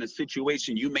 even in a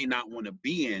situation you may not want to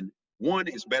be in, 1,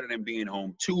 it's better than being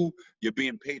home. 2, you're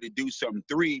being paid to do something.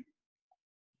 3,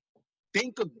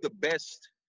 think of the best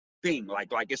thing, like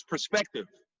it's perspective.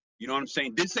 You know what I'm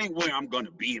saying? This ain't where I'm going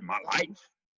to be in my life.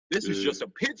 This is just a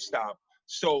pit stop.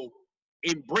 So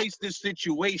embrace this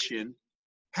situation,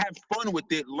 have fun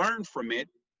with it, learn from it,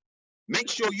 make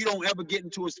sure you don't ever get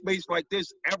into a space like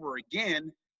this ever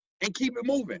again, and keep it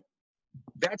moving.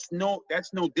 That's no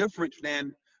different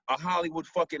than a Hollywood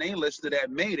fucking A-lister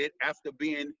that made it after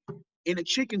being in a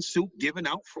chicken soup giving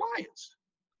out flyers.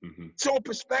 Mm-hmm. It's all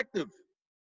perspective.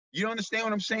 You understand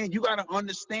what I'm saying? You got to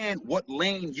understand what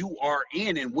lane you are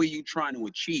in and where you're trying to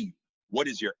achieve. What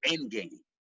is your end game?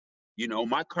 You know,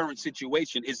 my current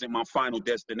situation isn't my final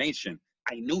destination.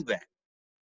 I knew that.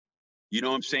 You know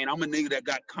what I'm saying? I'm a nigga that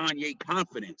got Kanye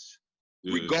confidence,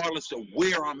 regardless of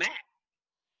where I'm at.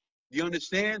 You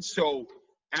understand? So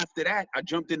after that, I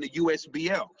jumped into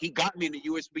USBL. He got me in the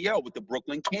USBL with the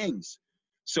Brooklyn Kings.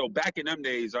 So back in them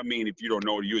days, I mean, if you don't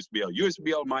know the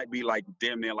USBL might be like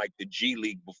damn near like the G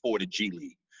League before the G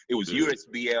League. It was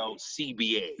USBL,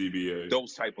 CBA,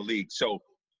 those type of leagues. So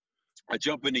I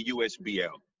jump into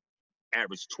USBL,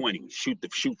 average 20, shoot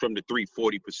from the 3,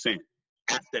 40%.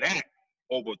 After that,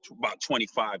 over about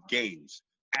 25 games.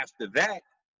 After that,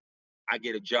 I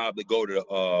get a job to go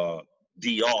to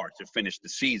DR to finish the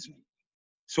season.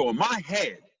 So in my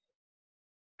head,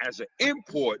 as an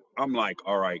import, I'm like,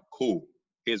 all right, cool.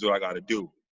 Here's what I got to do.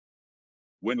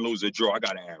 Win, lose, or draw, I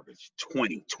got to average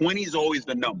 20. 20 is always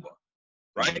the number,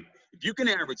 right? If you can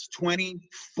average 20,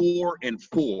 4, and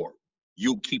 4,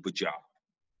 you'll keep a job.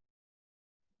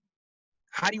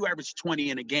 How do you average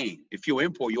 20 in a game? If you're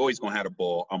import, you're always going to have the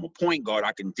ball. I'm a point guard.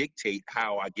 I can dictate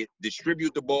how I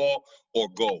distribute the ball or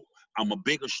go. I'm a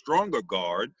bigger, stronger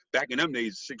guard. Back in them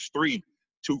days, 6'3",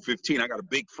 215. I got a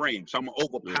big frame, so I'm going to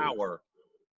overpower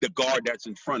the guard that's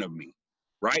in front of me.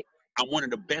 right? I'm one of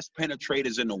the best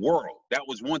penetrators in the world. That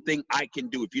was one thing I can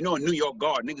do. If you know a New York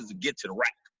guard, niggas will get to the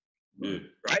rack,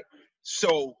 right?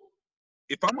 So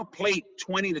if I'm going to play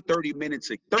 20 to 30 minutes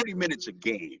a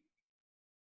game,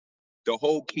 the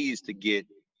whole key is to get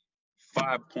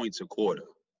 5 points a quarter.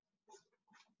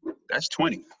 That's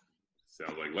 20.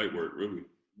 Sounds like light work, really.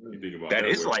 You think about that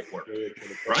is light work,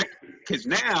 right? Because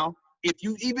now, if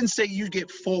you even say you get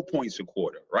 4 points a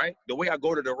quarter, right? The way I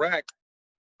go to the rack,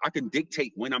 I can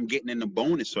dictate when I'm getting in the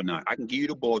bonus or not. I can give you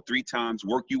the ball 3 times,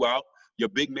 work you out. Your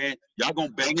big man, y'all gonna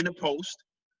bang in the post.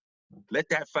 Let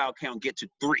that foul count get to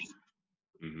 3.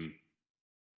 Mm-hmm.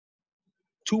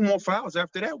 2 more fouls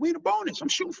after that, we in the bonus. I'm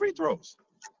shooting free throws.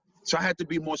 So I had to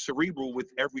be more cerebral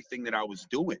with everything that I was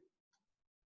doing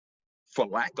for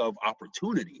lack of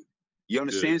opportunity. You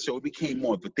understand? Yeah. So it became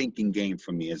more of a thinking game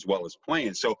for me as well as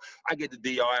playing. So I get the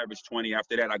DR average 20.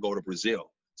 After that, I go to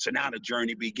Brazil. So now the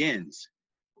journey begins.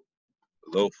 A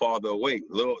little farther away,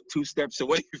 a little 2 steps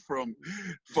away from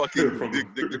fucking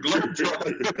the globe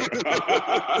trotter.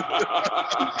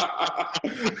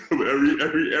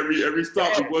 every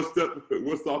stop is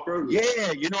one stop further.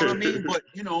 Yeah, you know what I mean? But,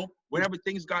 you know, whenever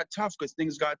things got tough, because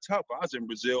things got tough, I was in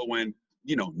Brazil when,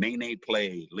 you know, Nene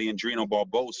played, Leandrino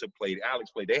Barbosa played, Alex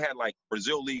played. They had, like,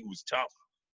 Brazil league was tough.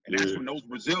 And that's when those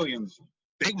Brazilians,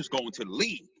 they was going to the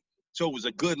league. So it was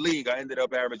a good league. I ended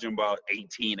up averaging about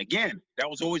 18 again. That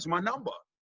was always my number.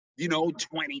 You know,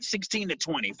 16 to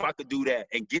 20, if I could do that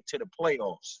and get to the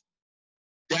playoffs.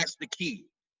 That's the key.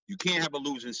 You can't have a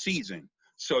losing season.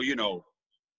 So, you know,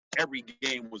 every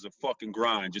game was a fucking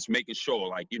grind, just making sure,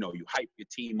 like, you know, you hype your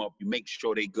team up, you make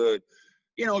sure they good.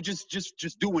 You know, just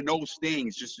doing those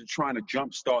things, just trying to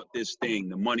jumpstart this thing.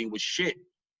 The money was shit.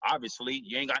 Obviously,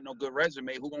 you ain't got no good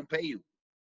resume. Who gonna pay you?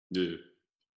 Yeah.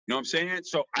 You know what I'm saying?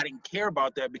 So I didn't care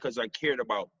about that because I cared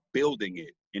about building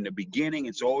it. In the beginning,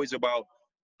 it's always about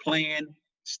playing,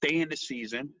 stay in the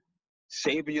season,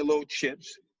 saving your little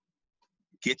chips,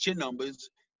 get your numbers,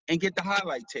 and get the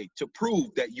highlight tape to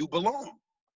prove that you belong.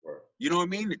 Right. You know what I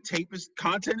mean? The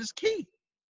content is key.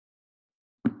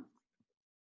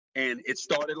 And it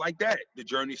started like that. The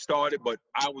journey started, but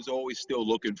I was always still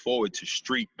looking forward to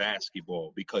street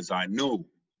basketball because I knew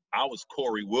I was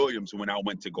Corey Williams when I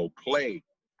went to go play,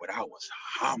 but I was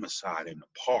Homicide in the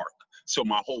park. So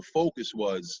my whole focus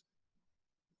was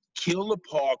kill the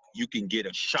park, you can get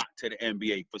a shot to the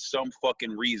NBA. For some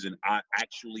fucking reason, I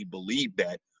actually believed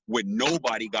that when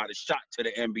nobody got a shot to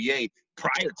the NBA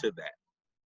prior to that.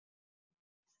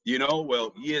 You know,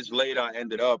 well, years later, I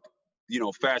ended up, you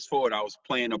know, fast forward, I was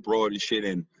playing abroad and shit.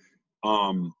 And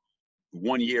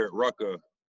 1 year at Rucker,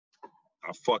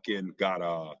 I fucking got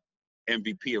a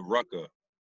MVP of Rucker.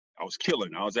 I was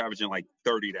killing. I was averaging like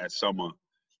 30 that summer.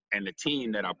 And the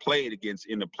team that I played against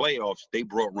in the playoffs, they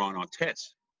brought Ron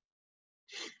Artest.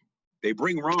 They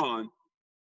bring Ron,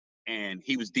 and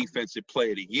he was Defensive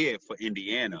Player of the Year for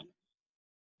Indiana.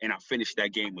 And I finished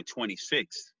that game with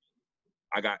 26.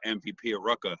 I got MVP of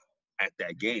Rucker at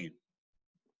that game.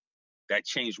 That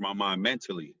changed my mind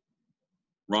mentally.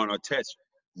 Ron Artest,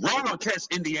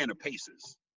 Indiana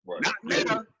Pacers. Right. Not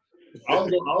Meta. I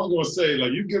was gonna say,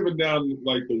 like, you giving down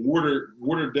like the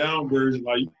watered down version.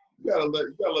 Like, you gotta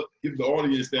give the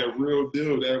audience that real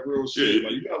deal, that real shit. Yeah.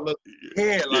 Like, you gotta let.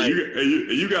 Yeah, like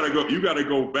you gotta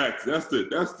go back. That's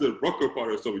the Rucker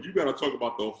part of it. So you gotta talk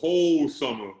about the whole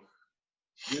summer.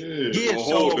 Yeah,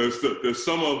 the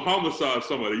summer of Homicide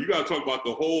summer. You gotta talk about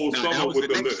the whole summer. That was with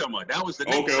the next summer. That was the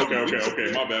next summer.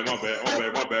 Okay. My bad.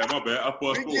 I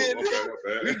fucked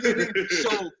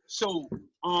up. So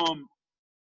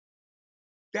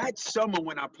that summer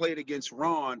when I played against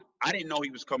Ron, I didn't know he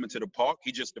was coming to the park.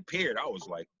 He just appeared. I was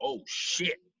like, oh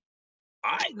shit.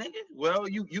 All right, nigga. Well,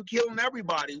 you killing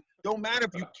everybody. Don't matter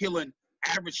if you killing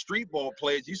average street ball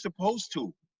players. You're supposed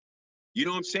to. You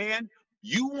know what I'm saying?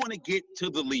 You want to get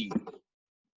to the league.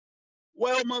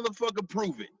 Well, motherfucker,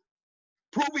 prove it.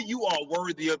 Prove it you are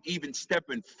worthy of even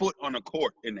stepping foot on a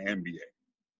court in the NBA.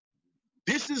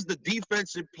 This is the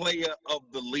defensive player of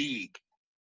the league.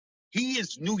 He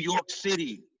is New York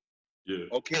City. Yeah.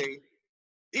 Okay?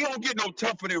 He don't get no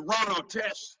tougher than Ron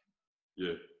Artest.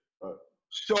 Yeah.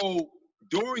 So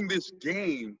during this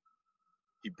game,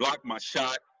 he blocked my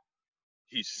shot.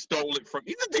 He stole it from.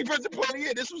 He's a defensive player of the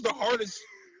year. This was the hardest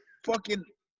fucking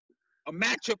a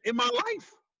matchup in my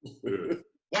life. Yeah.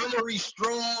 Wiry,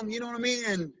 strong, you know what I mean?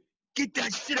 And get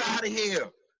that shit out of here.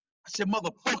 I said,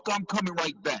 motherfucker, I'm coming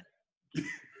right back.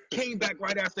 Came back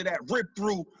right after that, ripped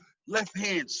through, left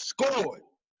hand, scored.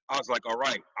 I was like, all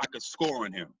right, I could score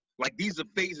on him. Like, these are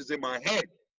phases in my head.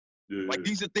 Yeah. Like,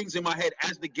 these are things in my head.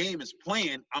 As the game is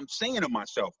playing, I'm saying to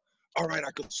myself, all right,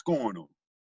 I could score on him.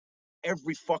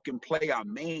 every fucking play I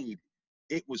made,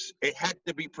 it had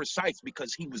to be precise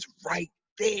because he was right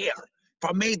there. If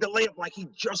I made the layup like he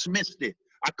just missed it,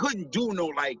 I couldn't do none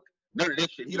of this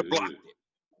shit. He'd have blocked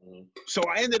it. So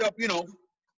I ended up,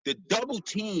 the double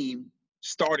team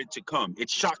started to come. It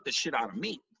shocked the shit out of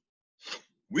me.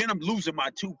 We ended up losing my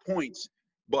 2 points,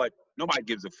 but nobody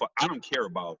gives a fuck. I don't care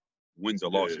about wins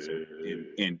or losses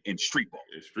in street ball.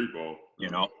 In street ball.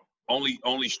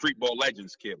 Only street ball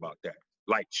legends care about that.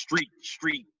 Like street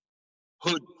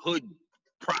hood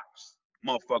props.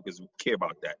 Motherfuckers care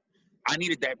about that. I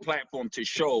needed that platform to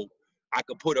show I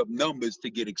could put up numbers to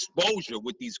get exposure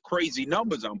with these crazy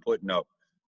numbers I'm putting up.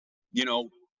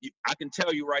 I can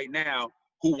tell you right now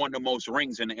who won the most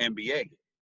rings in the NBA.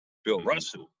 Bill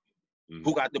Russell.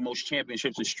 Who got the most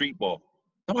championships in street ball?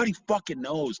 Nobody fucking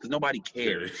knows because nobody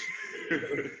cares.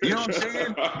 You know what I'm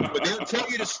saying? But they'll tell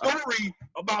you the story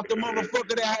about the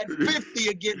motherfucker that had 50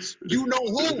 against you know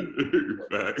who.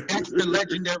 That's the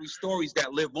legendary stories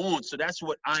that live on. So that's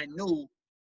what I knew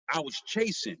I was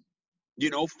chasing.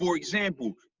 For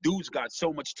example, dudes got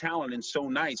so much talent and so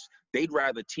nice, they'd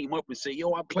rather team up and say,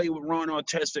 yo, I played with Ron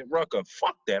Artest at Rucker.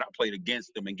 Fuck that. I played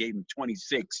against him and gave him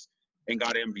 26 and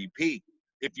got MVP.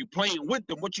 If you're playing with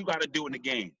them, what you got to do in the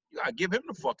game? You got to give him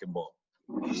the fucking ball.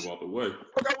 Move out the way.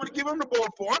 What I want to give him the ball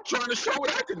for? I'm trying to show what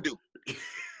I can do.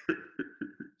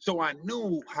 So I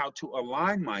knew how to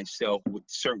align myself with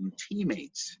certain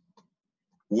teammates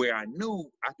where I knew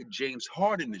I could James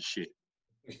Harden the shit.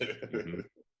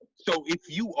 So if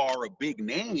you are a big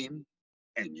name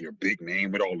and you're a big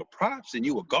name with all the props and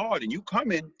you a guard and you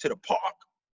come in to the park,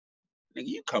 nigga,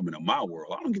 you come into my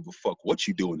world. I don't give a fuck what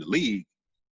you do in the league.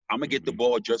 I'm going to get the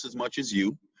ball just as much as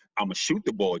you. I'm going to shoot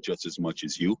the ball just as much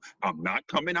as you. I'm not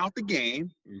coming out the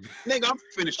game. Nigga, I'm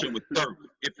finishing with 30,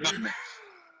 if nothing else.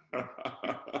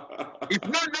 If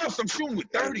nothing else, I'm shooting with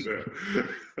 30.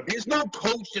 There's no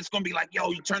coach that's going to be like,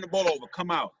 yo, you turn the ball over,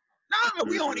 come out. Nah,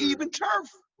 we on even turf.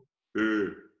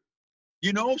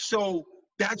 So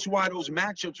that's why those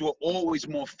matchups were always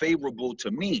more favorable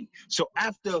to me. So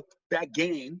after that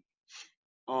game,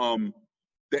 I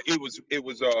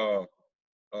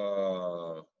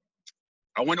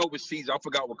went overseas. I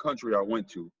forgot what country I went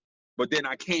to. But then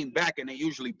I came back and they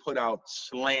usually put out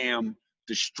Slam,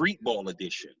 the street ball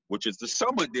edition, which is the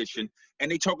summer edition.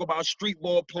 And they talk about street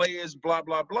ball players, blah,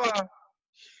 blah, blah.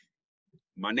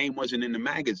 My name wasn't in the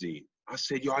magazine. I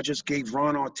said, yo, I just gave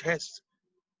Ron Artest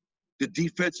the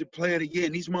defensive player of the year.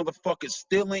 And these motherfuckers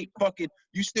still ain't fucking,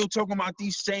 you still talking about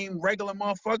these same regular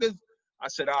motherfuckers? I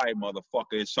said, all right,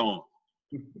 motherfucker, it's on.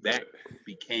 That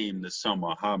became the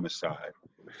summer homicide.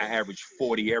 I averaged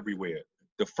 40 everywhere.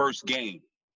 The first game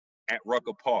at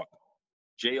Rucker Park,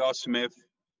 J.R. Smith,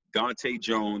 Dante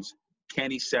Jones,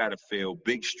 Kenny Satterfield,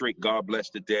 Big Strick, God bless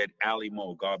the dead, Ali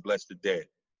Mo, God bless the dead.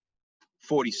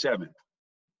 47.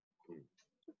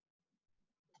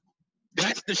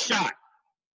 That's the shot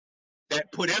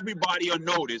that put everybody on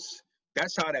notice.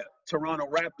 That's how the Toronto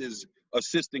Raptors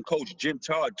assistant coach Jim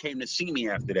Todd came to see me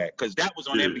after that, because that was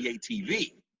on NBA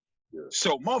TV.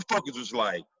 So motherfuckers was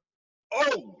like,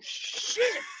 oh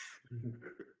shit.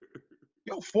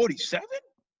 Yo, 47?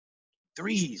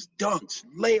 Threes, dunks,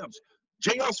 layups.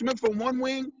 J.R. Smith on one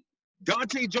wing,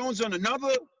 Dante Jones on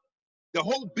another. The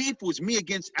whole beef was me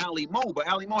against Ali Mo, but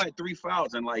Ali Mo had 3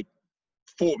 fouls in like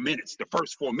 4 minutes, the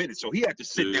first 4 minutes. So he had to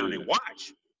sit down and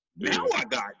watch. Now I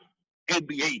got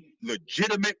NBA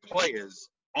legitimate players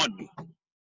on me.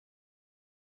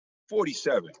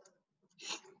 47.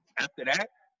 After that,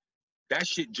 that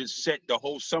shit just set the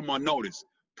whole summer on notice.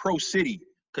 Pro City,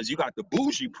 because you got the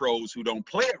bougie pros who don't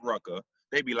play at Rucker.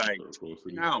 They be like,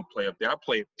 I don't play up there. I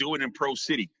do it in Pro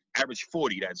City. Average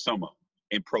 40 that summer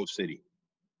in Pro City.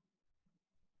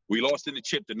 We lost in the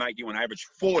chip the night you went. Average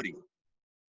 40.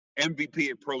 MVP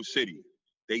at Pro City.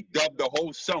 They dubbed the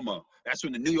whole summer. That's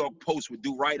when the New York Post would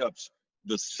do write-ups.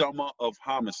 The summer of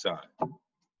homicide.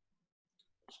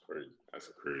 That's crazy. That's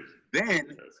crazy.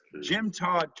 Then Jim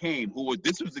Todd came,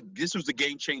 this was the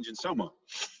game-changing summer.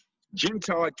 Jim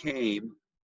Todd came,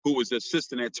 who was the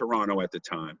assistant at Toronto at the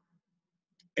time,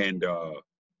 and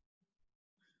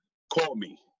called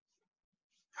me.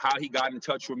 How he got in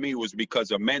touch with me was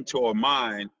because a mentor of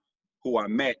mine, who I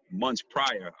met months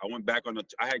prior, I went back I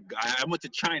went to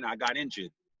China. I got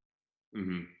injured.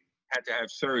 Had to have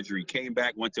surgery. Came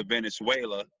back, went to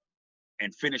Venezuela,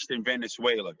 and finished in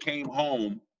Venezuela. Came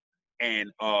home,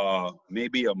 and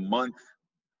maybe a month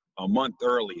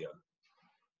earlier,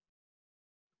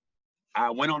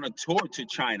 I went on a tour to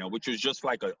China, which was just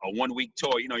like a 1 week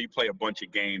tour. You know, you play a bunch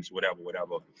of games, whatever.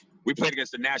 We played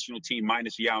against the national team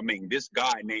minus Yao Ming. This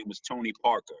guy name was Tony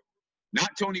Parker. Not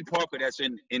Tony Parker that's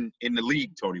in the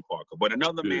league, Tony Parker, but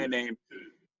another man named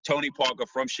Tony Parker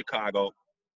from Chicago.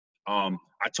 I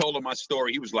told him my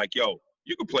story. He was like, yo,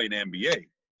 you can play in the NBA.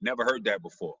 Never heard that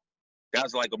before. That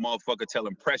was like a motherfucker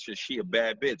telling Precious she a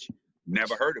bad bitch.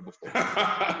 Never heard it before. You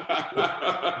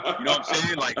know what I'm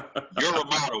saying? Like, you're a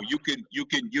model. You can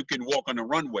walk on the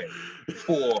runway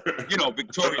for,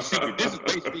 Victoria's Secret. This is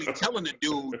basically telling a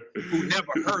dude who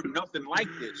never heard nothing like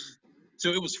this. So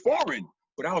it was foreign.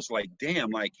 But I was like, damn,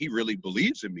 like, he really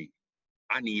believes in me.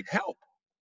 I need help.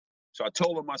 So I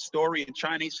told him my story in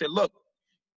China. He said, look,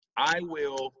 I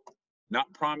will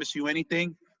not promise you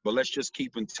anything, but let's just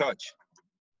keep in touch.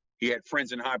 He had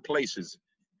friends in high places,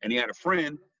 and he had a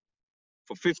friend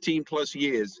for 15 plus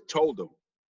years told him,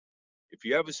 if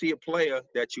you ever see a player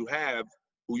that you have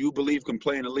who you believe can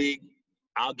play in the league,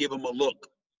 I'll give him a look.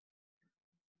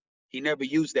 He never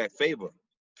used that favor,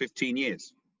 15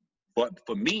 years. But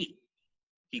for me,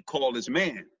 he called his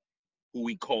man, who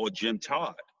we called Jim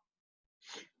Todd.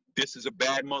 This is a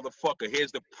bad motherfucker.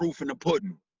 Here's the proof in the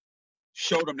pudding.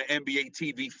 Showed him the NBA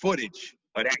TV footage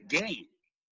of that game.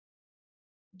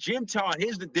 Jim Todd,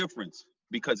 here's the difference.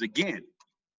 Because again,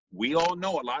 we all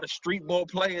know a lot of street ball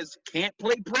players can't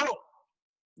play pro.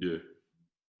 Yeah.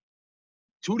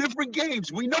 2 different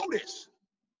games. We know this.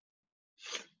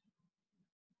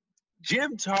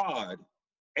 Jim Todd,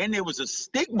 and there was a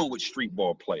stigma with street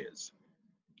ball players.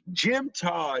 Jim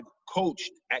Todd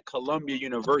coached at Columbia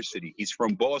University. He's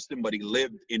from Boston, but he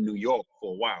lived in New York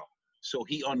for a while. So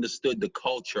he understood the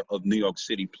culture of New York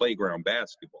City playground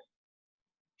basketball.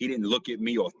 He didn't look at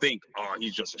me or think, oh,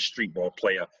 he's just a street ball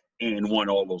player and won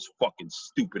all those fucking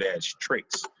stupid ass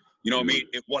tricks. You know what I mean?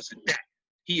 It wasn't that.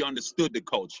 He understood the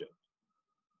culture.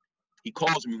 He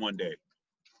calls me one day.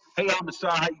 Hey,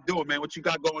 Homicide, how you doing, man? What you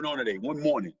got going on today? One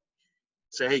morning.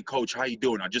 Say, hey, coach, how you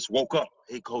doing? I just woke up.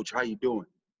 Hey, coach, how you doing?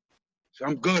 So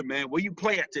I'm good, man. Where you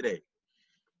play at today?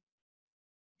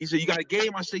 He said, you got a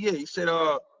game? I said, yeah. He said,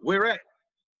 where at?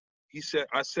 He said,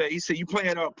 you play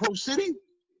at Pro City?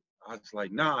 I was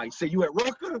like, nah. He said, you at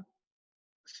Rucker? I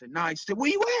said, nah. He said, where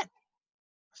you at?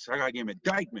 I said, I got a game at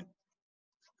Dykeman.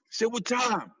 He said, what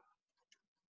time?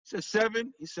 He said,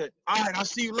 7. He said, all right, I'll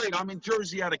see you later. I'm in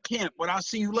Jersey at a camp, but I'll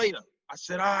see you later. I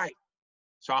said, all right.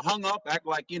 So I hung up, act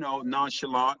like,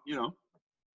 nonchalant,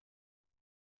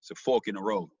 It's a fork in the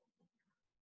road.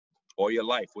 All your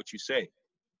life, what you say.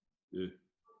 Yeah.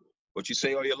 What you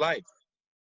say all your life.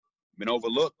 Been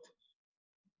overlooked.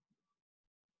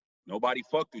 Nobody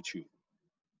fucked with you.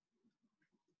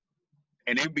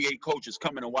 An NBA coach is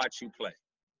coming to watch you play.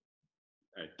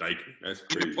 At Dykeman, that's in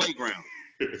crazy. the playground.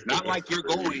 It's not like you're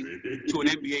going to an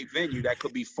NBA venue that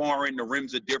could be foreign, the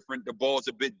rims are different, the ball's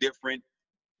a bit different.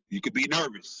 You could be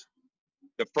nervous.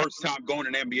 The first time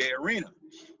going to an NBA arena.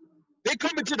 They're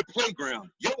coming to the playground,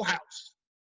 your house.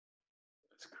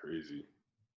 That's crazy.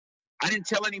 I didn't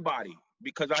tell anybody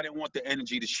because I didn't want the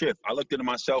energy to shift. I looked into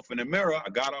myself in the mirror. I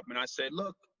got up and I said,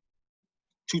 look,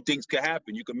 2 things could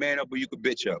happen. You could man up or you could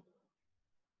bitch up.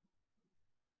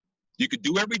 You could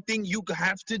do everything you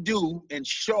have to do and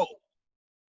show.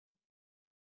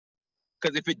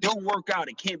 Because if it don't work out,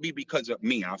 it can't be because of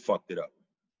me. I fucked it up.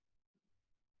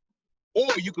 Or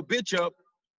you could bitch up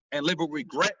and live with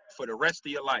regret for the rest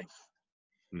of your life.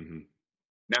 Mm-hmm.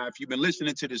 Now, if you've been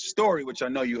listening to this story, which I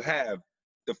know you have,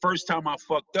 the first time I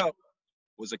fucked up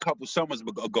was a couple summers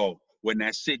ago when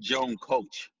that Sid Jones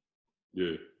coach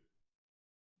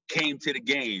came to the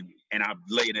game and I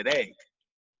laid an egg.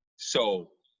 So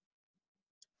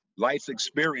life's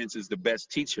experience is the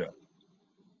best teacher.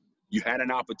 You had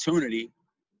an opportunity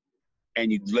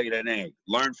and you laid an egg.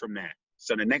 Learn from that.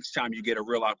 So the next time you get a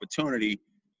real opportunity,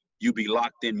 you be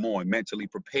locked in more and mentally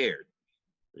prepared.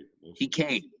 He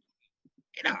came.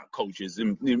 And our coaches,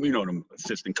 and them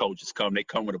assistant coaches they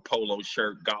come with a polo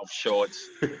shirt, golf shorts.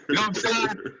 You know what I'm saying?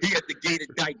 He at the gate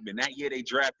at Dykeman. That year they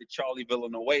drafted Charlie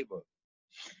Villanueva.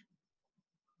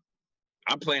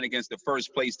 I'm playing against the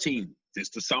first place team. It's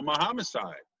the summer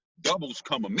homicide. Doubles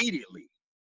come immediately.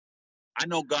 I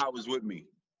know God was with me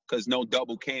because no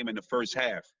double came in the first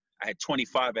half. I had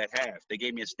 25 at half. They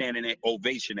gave me a standing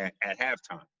ovation at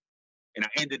halftime. And I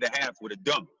ended the half with a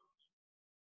dunk.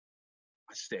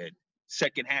 I said,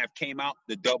 second half came out,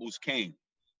 the doubles came.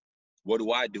 What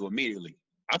do I do immediately?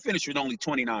 I finished with only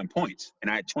 29 points, and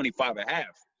I had 25 at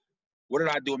half. What did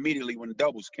I do immediately when the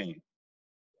doubles came?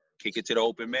 Kick it to the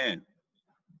open man.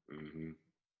 Mm-hmm.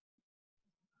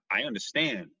 I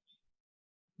understand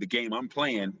the game I'm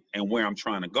playing and where I'm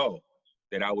trying to go,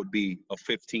 that I would be a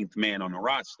 15th man on the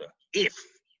roster if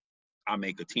I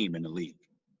make a team in the league.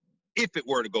 If it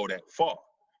were to go that far.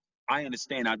 I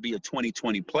understand I'd be a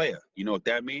 20-20 player. You know what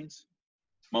that means?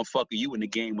 Motherfucker, you in the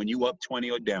game when you up 20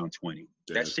 or down 20.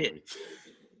 That's it.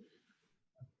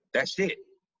 That's it.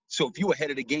 So if you're ahead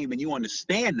of the game and you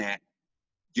understand that,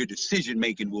 your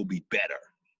decision-making will be better.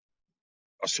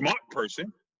 A smart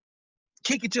person,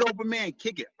 kick it to the open man,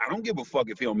 kick it. I don't give a fuck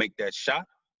if he don't make that shot.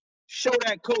 Show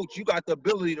that coach you got the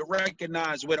ability to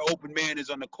recognize where the open man is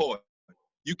on the court.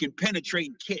 You can penetrate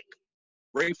and kick.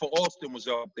 Rafer Alston was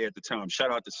up there at the time.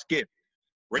 Shout out to Skip.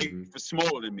 Rafer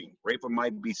smaller than me. Rafer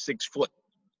might be 6 foot.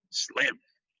 Slim.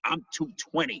 I'm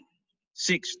 220,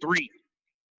 6'3".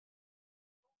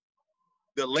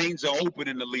 The lanes are open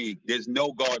in the league. There's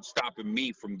no guard stopping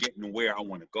me from getting to where I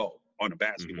want to go on a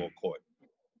basketball court.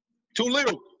 Too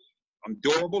little. I'm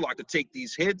durable. I could take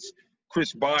these hits.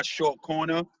 Chris Bosh, short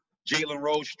corner. Jalen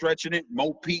Rose stretching it.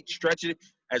 Mo Pete stretching it.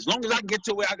 As long as I get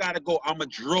to where I got to go, I'm going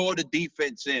to draw the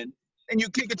defense in. And you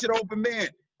kick it to the open man.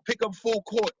 Pick up full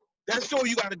court. That's all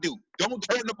you got to do. Don't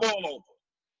turn the ball over.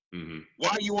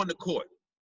 While you on the court.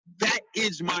 That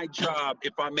is my job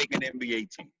if I make an NBA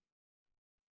team.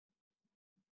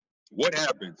 What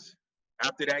happens?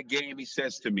 After that game, he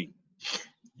says to me,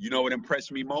 you know what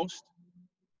impressed me most?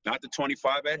 Not the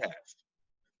 25 at half.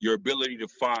 Your ability to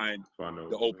find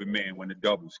the open man when the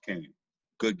doubles came.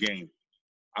 Good game.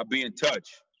 I'll be in touch.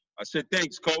 I said,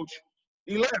 thanks, coach.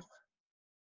 He left.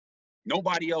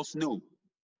 Nobody else knew.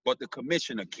 But the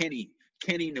commissioner, Kenny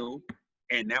knew,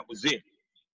 and that was it.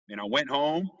 And I went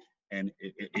home, and,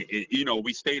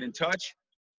 we stayed in touch,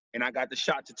 and I got the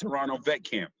shot to Toronto Vet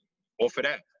Camp off of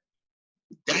that.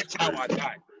 That's how I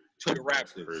got to the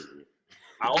Raptors.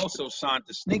 I also signed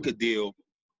the sneaker deal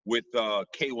with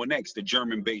K1X, the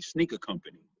German-based sneaker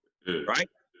company, right?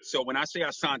 So when I say I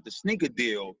signed the sneaker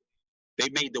deal, they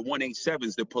made the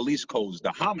 187s, the police codes,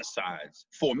 the homicides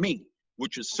for me,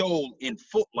 which was sold in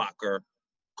Foot Locker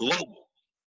global.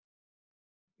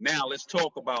 Now let's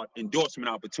talk about endorsement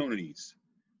opportunities.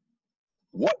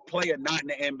 What player not in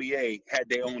the NBA had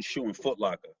their own shoe in Foot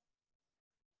Locker?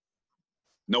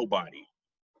 Nobody.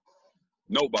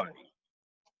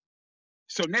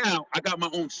 So now I got my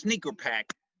own sneaker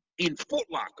pack in Foot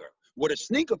Locker. What a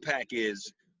sneaker pack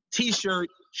is, t-shirt,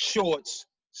 shorts,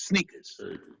 sneakers.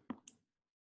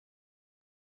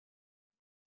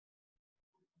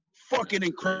 Fucking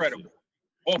incredible.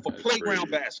 Off of playground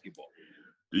basketball.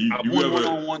 I won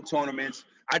one-on-one tournaments.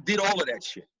 I did all of that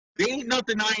shit. There ain't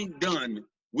nothing I ain't done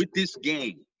with this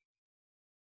game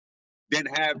than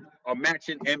have a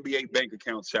matching NBA bank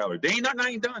account salary. There ain't nothing I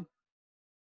ain't done.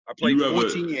 I played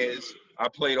 14 years. I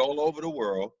played all over the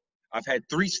world. I've had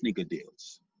 3 sneaker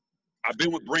deals. I've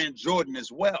been with Brand Jordan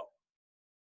as well.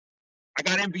 I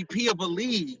got MVP of a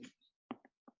league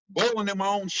bowling in my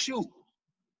own shoe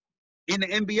in the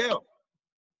NBL.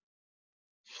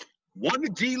 Won the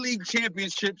G League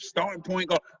championship, starting point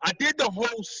guard. I did the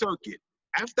whole circuit.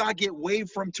 After I get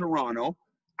waived from Toronto,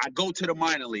 I go to the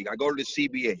minor league. I go to the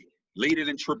CBA, lead it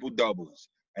in triple doubles.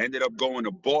 I ended up going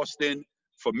to Boston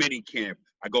for mini camp.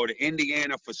 I go to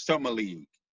Indiana for summer league.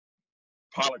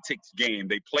 Politics game.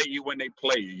 They play you when they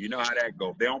play you. You know how that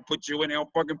goes. They don't put you in, they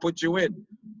don't fucking put you in.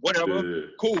 Whatever.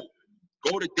 Cool.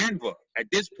 Go to Denver. At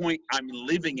this point, I'm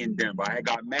living in Denver. I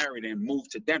got married and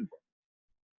moved to Denver.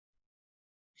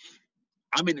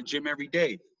 I'm in the gym every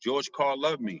day. George Karl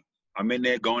loved me. I'm in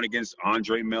there going against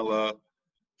Andre Miller.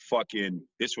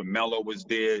 This when Melo was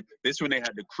there. This when they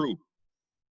had the crew.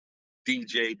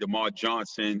 DJ, DeMar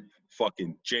Johnson,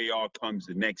 JR comes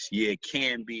the next year,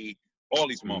 Canby, all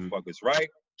these motherfuckers, right?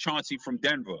 Chauncey from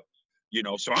Denver.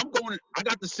 So I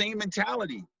got the same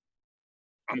mentality.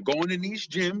 I'm going in these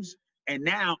gyms, and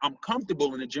now I'm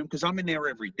comfortable in the gym because I'm in there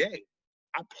every day.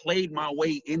 I played my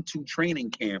way into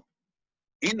training camp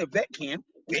in the vet camp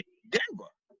with Denver.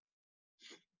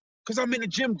 Because I'm in the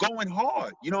gym going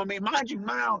hard. You know what I mean? Mind you,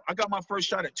 now I got my first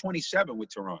shot at 27 with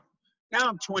Toronto. Now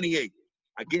I'm 28.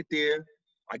 I get there.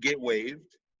 I get waived.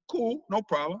 Cool, no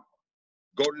problem.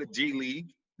 Go to the G League,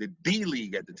 the D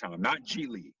League at the time, not G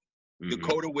League.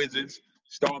 Dakota Wizards,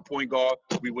 starting point guard,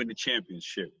 we win the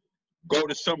championship. Go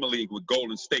to Summer League with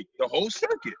Golden State. The whole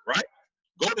circuit, right?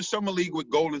 Go to Summer League with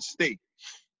Golden State.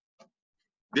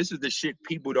 This is the shit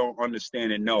people don't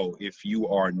understand and know if you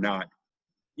are not,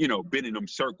 been in them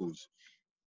circles.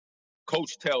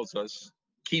 Coach tells us,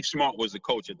 Keith Smart was the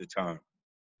coach at the time,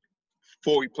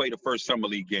 before we played the first Summer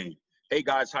League game. Hey,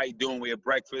 guys, how you doing? We at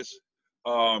breakfast.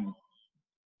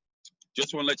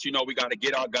 Just want to let you know we got to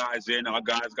get our guys in. Our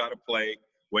guys got to play.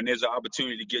 When there's an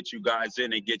opportunity to get you guys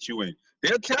in, they get you in.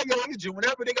 They'll tell your agent,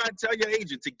 whenever they got to tell your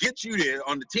agent to get you there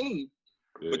on the team.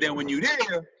 But then when you're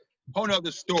there, whole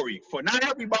nother story. For not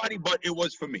everybody, but it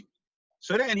was for me.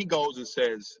 So then he goes and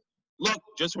says, look,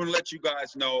 just want to let you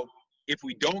guys know, if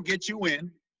we don't get you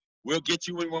in, We'll get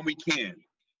you in when we can.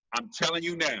 I'm telling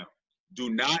you now, do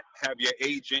not have your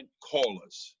agent call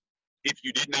us if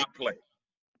you did not play.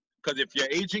 Because if your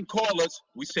agent call us,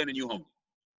 we sending you home.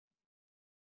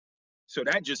 So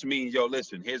that just means, yo,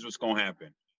 listen, here's what's going to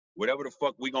happen. Whatever the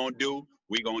fuck we going to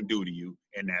do to you,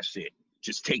 and that's it.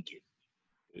 Just take it.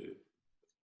 Yeah.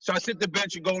 So I sit the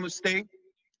bench at Golden State.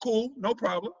 Cool, no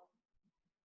problem.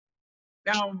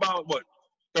 Now I'm about,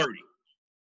 30.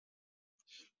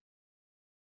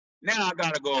 Now I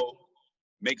got to go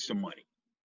make some money.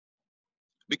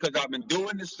 Because I've been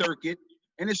doing the circuit,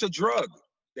 and it's a drug.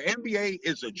 The NBA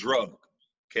is a drug,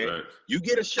 okay? Right. You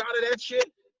get a shot of that shit,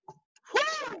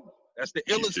 whoo! That's the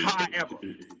illest high ever.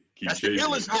 That's the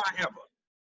illest high ever.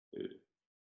 Yeah.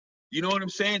 You know what I'm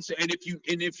saying? So, and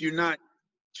if you're not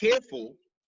careful,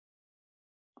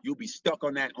 you'll be stuck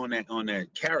on that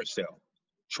carousel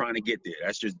trying to get there.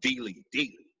 That's just dealing. 10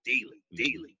 days,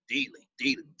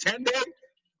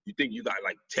 you think you got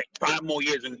like 5 more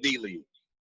years in the D-League.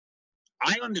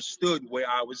 I understood where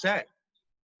I was at.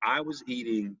 I was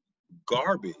eating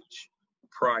garbage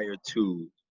prior to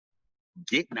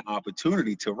getting the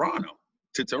opportunity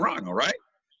to Toronto, right?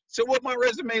 So what my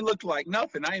resume looked like?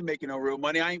 Nothing. I ain't making no real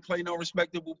money. I ain't playing no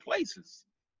respectable places.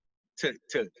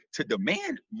 To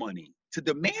demand money, to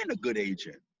demand a good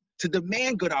agent, to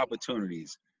demand good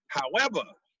opportunities. However,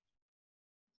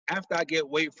 after I get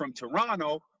away from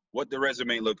Toronto, what the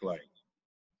resume look like?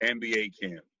 NBA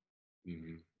camp,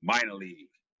 minor league,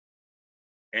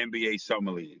 NBA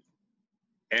summer league,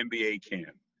 NBA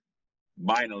camp,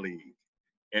 minor league,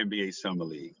 NBA summer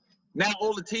league. Now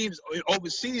all the teams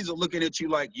overseas are looking at you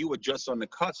like you were just on the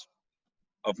cusp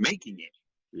of making it.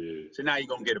 Yeah. So now you're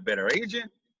going to get a better agent,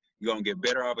 you're going to get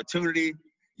better opportunity,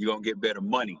 you're going to get better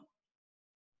money.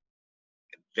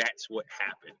 That's what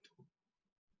happened.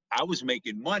 I was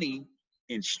making money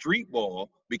in street ball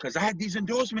because I had these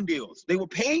endorsement deals. They were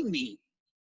paying me,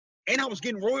 and I was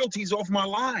getting royalties off my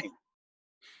line.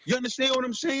 You understand what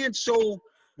I'm saying? So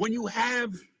when you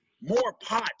have more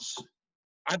pots,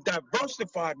 I've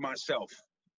diversified myself.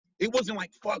 It wasn't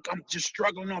like, fuck, I'm just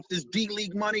struggling off this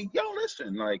D-League money. Yo,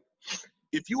 listen, like,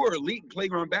 if you were elite in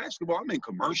playground basketball, I'm in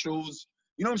commercials.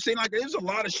 You know what I'm saying? Like, there's a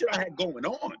lot of shit I had going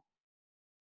on.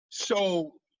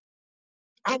 So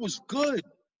I was good.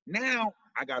 Now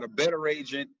I got a better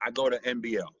agent. I go to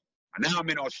NBL. Now I'm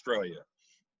in Australia.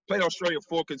 Played Australia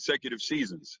 4 consecutive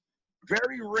seasons.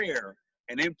 Very rare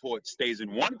an import stays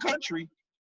in one country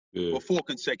for 4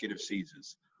 consecutive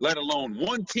seasons, let alone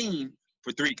one team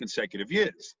for 3 consecutive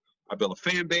years. I built a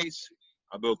fan base.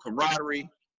 I built camaraderie.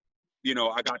 You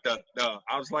know, I got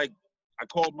I was like, I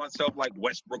called myself like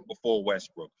Westbrook before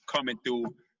Westbrook, coming through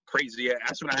crazy.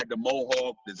 That's when I had the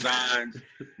mohawk designs.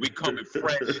 We coming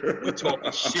fresh. We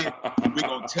talking shit. We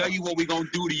gonna tell you what we gonna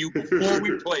do to you before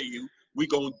we play you. We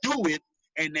gonna do it,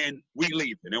 and then we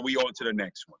leave, and then we on to the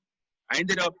next one. I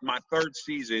ended up my 3rd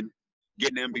season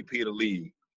getting MVP of the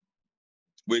league,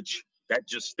 which that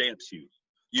just stamps you.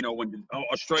 You know, when the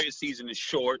Australia season is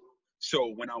short,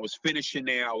 so when I was finishing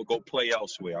there, I would go play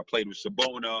elsewhere. I played with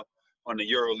Sabona on the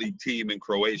EuroLeague team in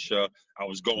Croatia. I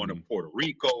was going to Puerto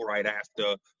Rico right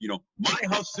after. You know, my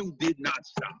hustle did not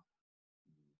stop.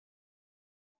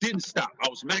 Didn't stop. I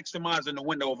was maximizing the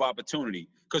window of opportunity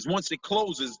because once it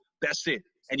closes, that's it.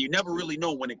 And you never really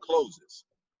know when it closes.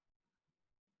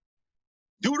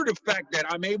 Due to the fact that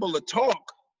I'm able to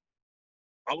talk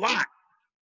a lot.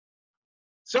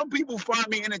 Some people find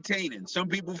me entertaining. Some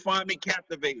people find me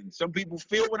captivating. Some people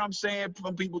feel what I'm saying.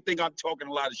 Some people think I'm talking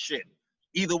a lot of shit.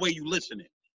 Either way you listening,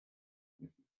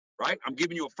 right? I'm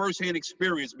giving you a firsthand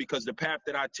experience because the path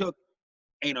that I took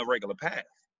ain't a regular path.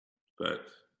 But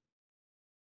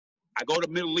I go to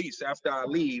Middle East after I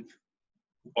leave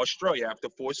Australia after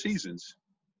 4 seasons.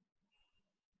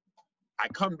 I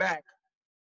come back,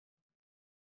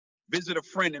 visit a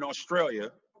friend in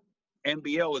Australia.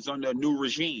 NBL is under a new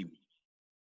regime,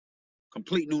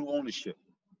 complete new ownership.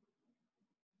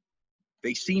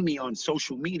 They see me on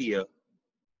social media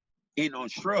in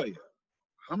Australia.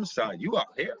 Homicide, you out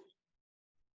here.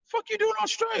 Fuck you doing in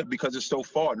Australia? Because it's so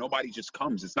far. Nobody just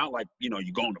comes. It's not like, you know,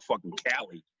 you going to fucking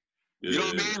Cali. You know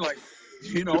what I mean? Like,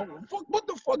 you know, what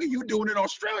the fuck are you doing in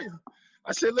Australia?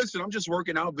 I said, listen, I'm just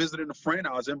working out, visiting a friend.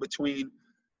 I was in between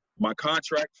my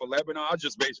contract for Lebanon. I was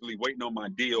just basically waiting on my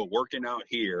deal, working out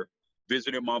here,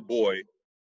 visiting my boy.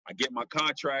 I get my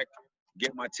contract,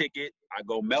 get my ticket. I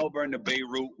go Melbourne to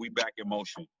Beirut. We back in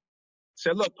motion.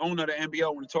 Said, look, owner of the NBL, I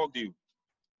want to talk to you.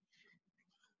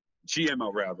 GM,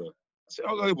 rather. I said,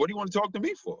 okay, what do you want to talk to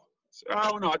me for? I said, I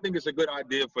don't know. I think it's a good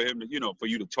idea for him to, you know, for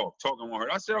you to talk. Talking on her.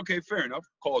 I said, okay, fair enough.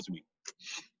 Calls me.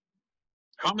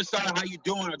 Homicide, how you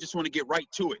doing? I just want to get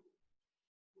right to it.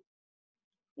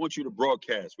 want you to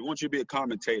broadcast. We want you to be a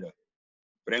commentator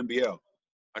for the NBL.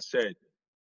 I said,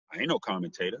 I ain't no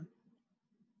commentator.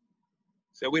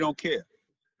 I said, we don't care.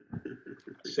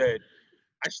 I said,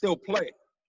 I still play.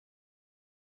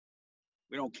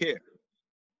 We don't care.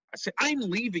 I said, I'm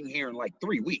leaving here in like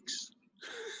 3 weeks.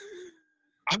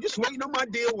 I'm just waiting on my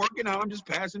deal, working out. I'm just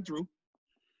passing through.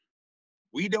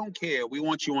 We don't care. We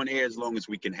want you on air as long as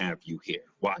we can have you here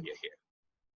while you're here.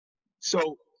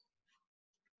 So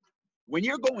when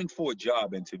you're going for a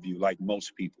job interview, like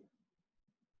most people,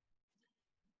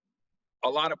 a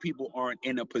lot of people aren't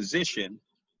in a position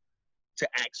to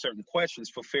ask certain questions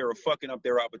for fear of fucking up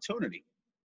their opportunity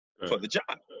for the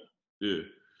job. Yeah.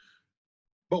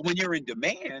 But when you're in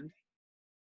demand,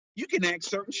 you can ask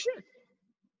certain shit.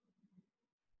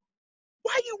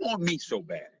 Why you want me so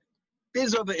bad?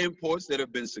 There's other imports that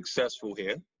have been successful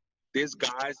here. There's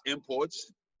guys,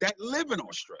 imports, that live in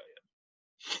Australia.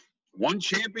 Won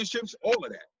championships, all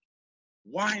of that.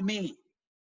 Why me?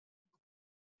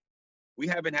 We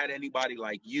haven't had anybody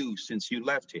like you since you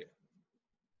left here.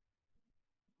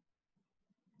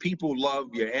 People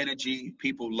love your energy.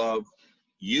 People love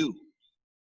you.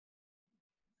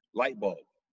 Light bulb.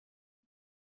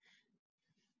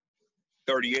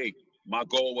 38. My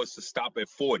goal was to stop at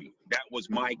 40. That was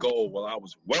my goal while I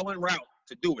was well en route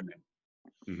to doing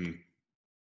that. Mm-hmm.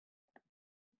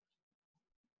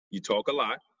 You talk a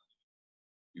lot.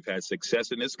 You've had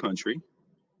success in this country.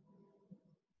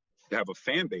 You have a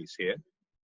fan base here.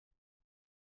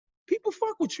 People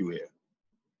fuck with you here.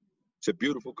 It's a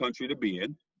beautiful country to be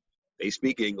in. They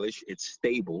speak English. It's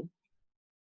stable.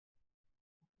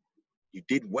 You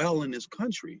did well in this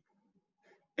country,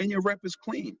 and your rep is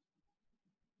clean.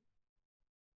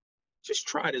 Just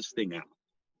try this thing out.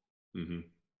 Mm-hmm.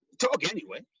 Talk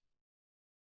anyway.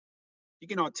 You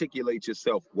can articulate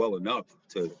yourself well enough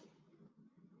to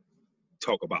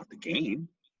talk about the game.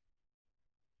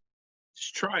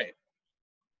 Just try it.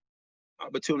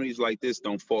 Opportunities like this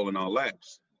don't fall in our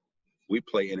laps. We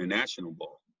play international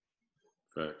ball.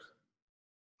 Facts.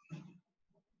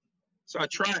 So I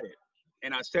tried it.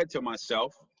 And I said to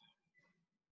myself,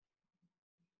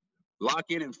 lock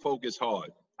in and focus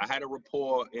hard. I had a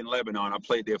rapport in Lebanon. I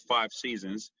played there 5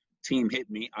 seasons. Team hit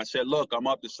me. I said, look, I'm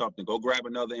up to something. Go grab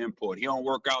another import. He don't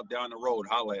work out down the road.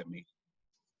 Holla at me.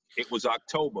 It was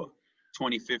October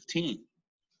 2015.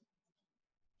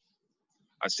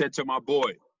 I said to my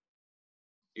boy,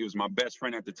 he was my best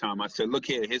friend at the time. I said, look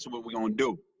here, here's what we're going to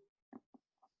do.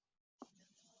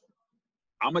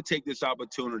 I'm going to take this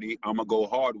opportunity. I'm going to go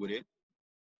hard with it.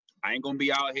 I ain't going to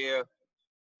be out here,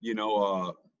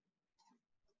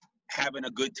 having a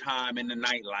good time in the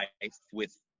nightlife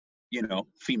with,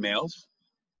 females.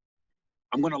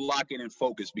 I'm going to lock in and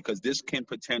focus because this can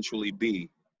potentially be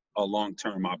a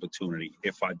long-term opportunity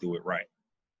if I do it right.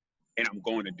 And I'm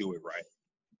going to do it right.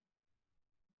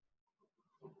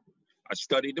 I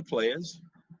studied the players.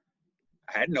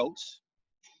 I had notes.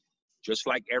 Just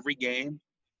like every game,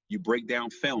 you break down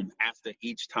film after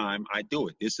each time I do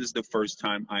it. This is the first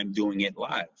time I'm doing it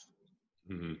live.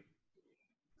 Mm-hmm.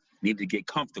 Need to get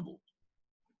comfortable.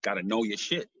 Got to know your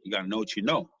shit. You got to know what you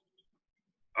know.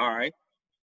 All right.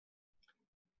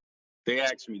 They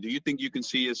asked me, do you think you can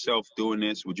see yourself doing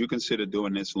this? Would you consider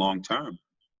doing this long term?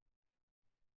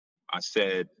 I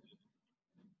said,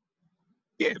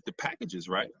 yeah, if the package is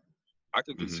right, I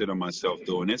could consider myself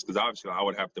doing this because obviously I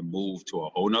would have to move to a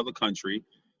whole nother country,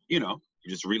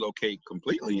 just relocate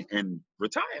completely and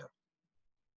retire.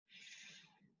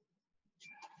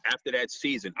 After that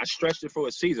season, I stretched it for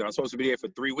a season. I was supposed to be there for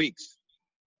 3 weeks.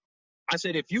 I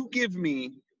said, if you give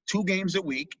me 2 games a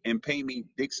week and pay me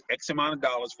X amount of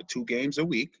dollars for 2 games a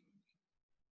week,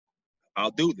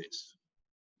 I'll do this.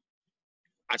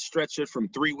 I stretched it from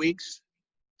 3 weeks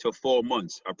to 4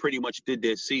 months. I pretty much did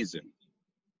this season.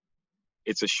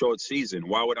 It's a short season.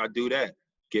 Why would I do that?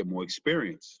 Get more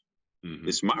experience. Mm-hmm.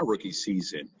 It's my rookie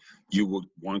season.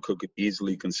 One could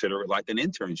easily consider it like an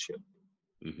internship,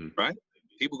 right?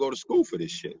 People go to school for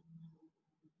this shit.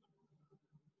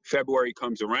 February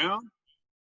comes around.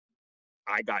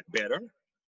 I got better.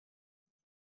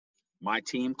 My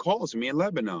team calls me in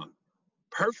Lebanon.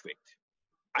 Perfect.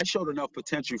 I showed enough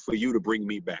potential for you to bring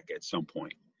me back at some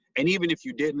point. And even if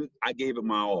you didn't, I gave it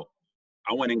my all.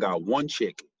 I went and got 1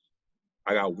 chick.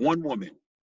 I got 1 woman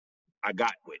I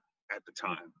got with at the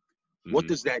time. What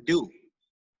does that do?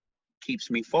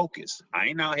 Keeps me focused. I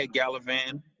ain't out here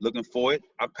gallivanting, looking for it.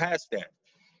 I passed that.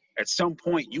 At some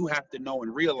point, you have to know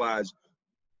and realize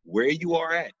where you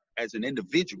are at as an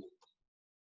individual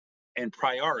and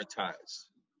prioritize.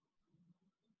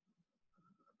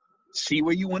 See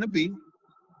where you want to be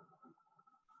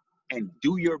and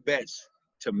do your best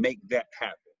to make that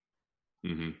happen.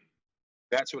 Mm-hmm.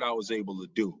 That's what I was able to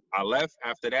do. I left.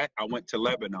 After that, I went to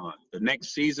Lebanon. The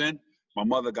next season, my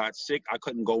mother got sick. I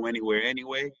couldn't go anywhere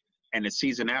anyway. And the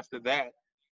season after that,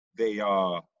 they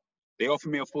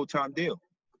offered me a full-time deal.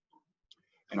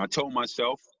 And I told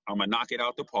myself, I'm going to knock it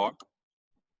out the park.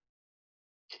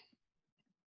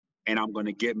 And I'm going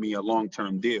to get me a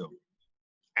long-term deal.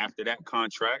 After that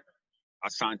contract, I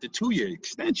signed the 2-year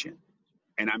extension.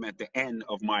 And I'm at the end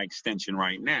of my extension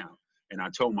right now. And I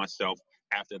told myself,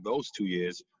 after those 2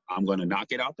 years, I'm going to knock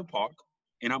it out the park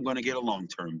and I'm going to get a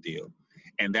long-term deal.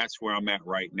 And that's where I'm at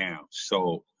right now.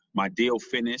 So my deal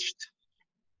finished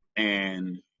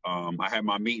and I had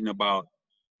my meeting about,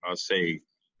 I'll say,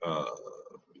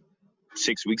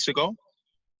 6 weeks ago.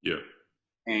 Yeah.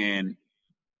 And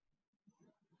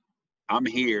I'm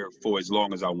here for as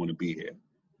long as I want to be here.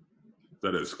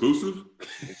 Is that exclusive?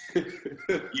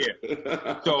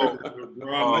 Yeah. So,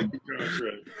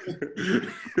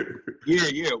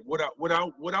 yeah. What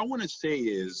I want to say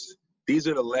is these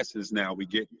are the lessons now we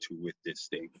get into with this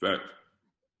thing. Fact.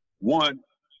 One,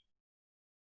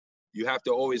 you have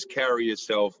to always carry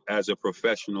yourself as a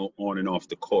professional on and off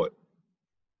the court.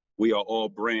 We are all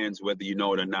brands, whether you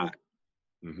know it or not.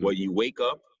 Mm-hmm. When you wake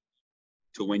up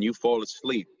to when you fall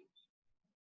asleep,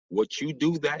 what you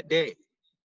do that day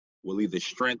will either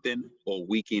strengthen or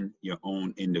weaken your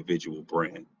own individual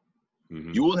brand.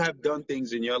 Mm-hmm. You will have done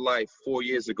things in your life 4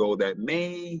 years ago that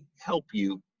may help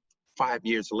you 5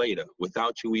 years later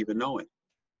without you even knowing.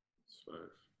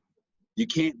 You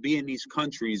can't be in these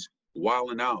countries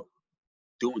wilding out,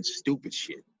 doing stupid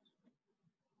shit.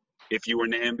 If you were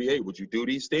in the NBA, would you do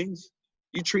these things?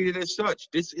 You treat it as such.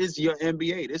 This is your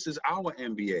NBA. This is our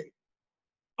NBA.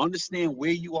 Understand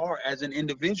where you are as an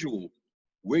individual,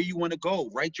 where you want to go.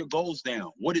 Write your goals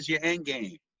down. What is your end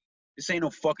game? This ain't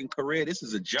no fucking career. This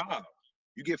is a job.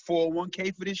 You get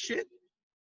 401k for this shit?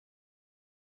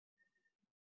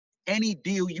 Any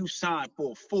deal you sign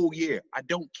for a full year, I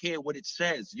don't care what it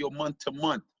says, you're month to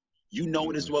month. You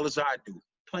know it as well as I do.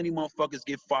 Plenty of motherfuckers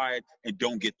get fired and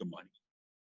don't get the money.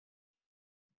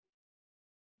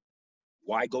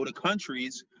 Why go to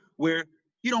countries where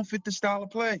you don't fit the style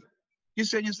of play? You're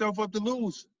setting yourself up to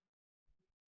lose.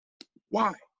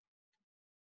 Why?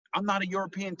 I'm not a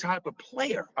European type of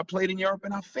player. I played in Europe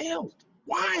and I failed.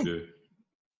 Why? Yeah.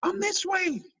 I'm this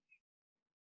way.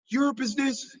 Europe is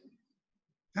this.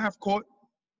 Half court,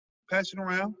 passing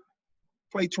around,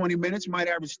 play 20 minutes, might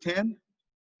average 10.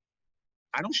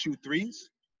 I don't shoot threes.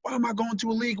 Why am I going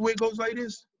to a league where it goes like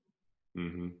this?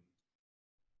 Mm-hmm.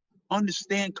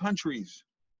 Understand countries.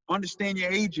 Understand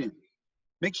your agent.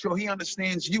 Make sure he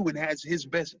understands you and has his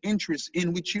best interests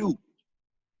in with you.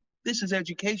 This is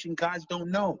education guys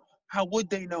don't know. How would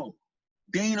they know?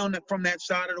 They ain't from that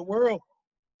side of the world.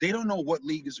 They don't know what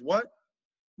league is what.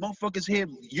 Motherfuckers hear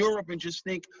Europe and just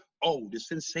think, oh, the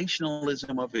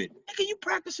sensationalism of it. Nigga, you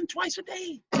practicing twice a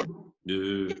day. Yeah.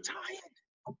 You're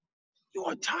tired. You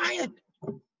are tired.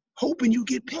 Hoping you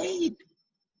get paid.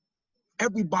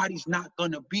 Everybody's not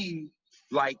gonna be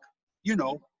like,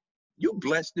 you're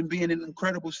blessed in being in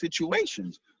incredible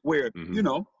situations where,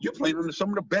 you're playing on some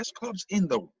of the best clubs in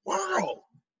the world.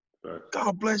 Right.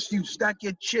 God bless you. Stack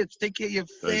your chips. Take care of your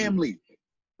family.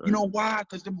 Right. You know why?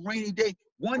 Because the rainy day,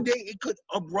 one day it could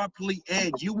abruptly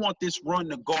end. You want this run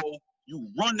to go, you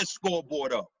run the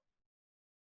scoreboard up.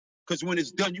 Because when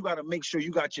it's done, you got to make sure you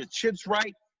got your chips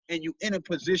right and you in a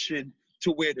position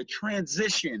to where the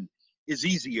transition is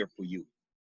easier for you.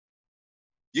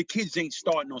 Your kids ain't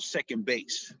starting on second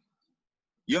base.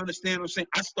 You understand what I'm saying?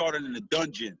 I started in the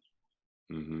dungeon.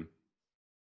 Mm-hmm.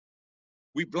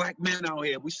 We black men out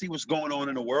here, we see what's going on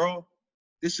in the world.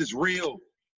 This is real.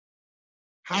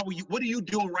 What are you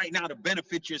doing right now to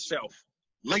benefit yourself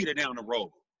later down the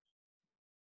road?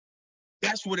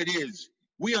 That's what it is.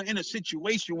 We are in a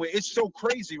situation where it's so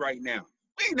crazy right now.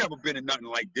 We ain't never been in nothing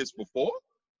like this before.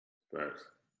 Right.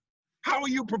 How are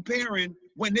you preparing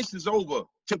when this is over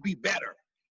to be better?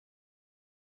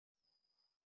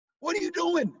 What are you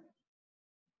doing?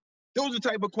 Those are the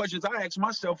type of questions I ask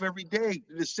myself every day,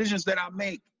 the decisions that I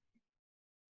make.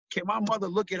 Can my mother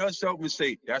look at herself and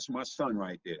say, that's my son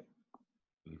right there?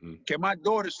 Mm-hmm. Can my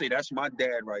daughter say, that's my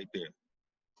dad right there?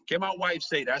 Can my wife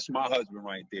say, that's my husband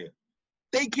right there?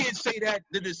 They can't say that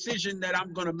the decision that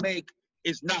I'm going to make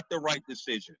is not the right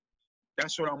decision.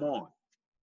 That's what I'm on.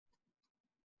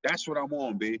 That's what I'm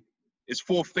on, B. It's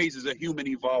 4 phases of human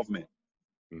evolvement.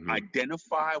 Mm-hmm.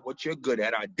 Identify what you're good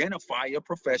at. Identify your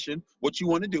profession, what you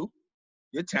want to do,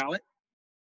 your talent.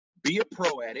 Be a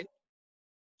pro at it.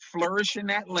 Flourish in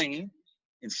that lane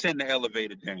and send the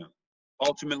elevator down.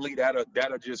 Ultimately, that'll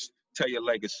just tell your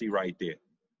legacy right there.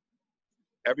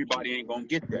 Everybody ain't going to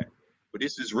get that. But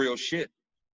this is real shit.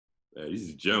 Yeah, these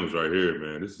is gems right here,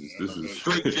 man. This is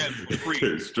straight gems.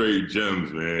 Free. Straight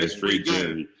gems, man. It's straight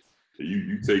gems.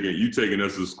 You taking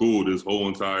us to school this whole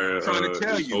entire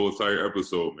whole entire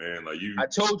episode, man. Like I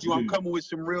told you I'm coming with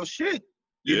some real shit.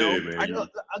 You know, man.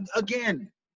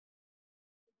 Again,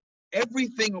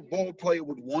 everything a ball player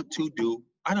would want to do,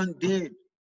 I done did.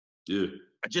 Yeah.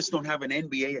 I just don't have an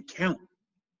NBA account.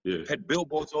 Yeah. Had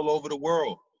billboards all over the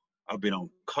world. I've been on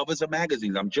covers of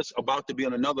magazines. I'm just about to be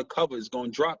on another cover. It's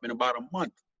going to drop in about a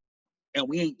month. And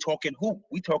we ain't talking hoop.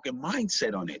 We talking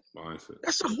mindset on it. Mindset.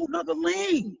 That's a whole nother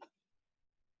lane.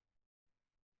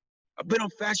 I've been on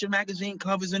fashion magazine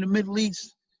covers in the Middle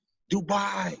East,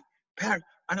 Dubai, Paris.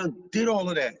 I done did all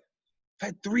of that. I've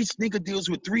had 3 sneaker deals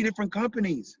with 3 different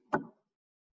companies.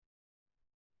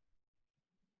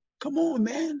 Come on,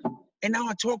 man. And now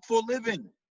I talk for a living.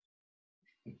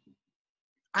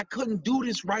 I couldn't do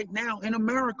this right now in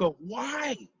America.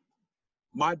 Why?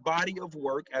 My body of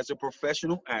work as a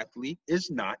professional athlete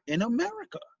is not in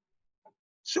America.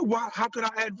 So how could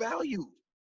I add value?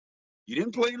 You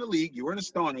didn't play in the league. You were in a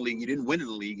star in the league. You didn't win in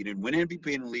the league. You didn't win MVP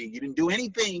in the league. You didn't do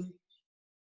anything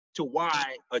to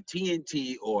why a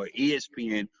TNT or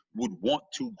ESPN would want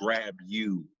to grab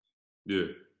you. Yeah.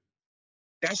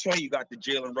 That's why you got the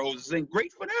Jalen Roses, and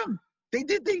great for them. They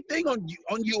did their thing on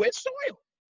U.S. soil.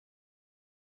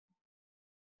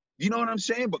 You know what I'm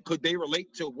saying? But could they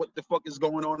relate to what the fuck is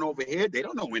going on over here? They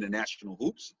don't know international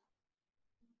hoops.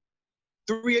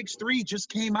 3x3 just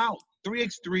came out.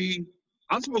 3x3,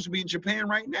 I'm supposed to be in Japan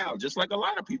right now, just like a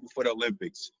lot of people for the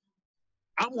Olympics.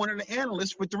 I'm one of the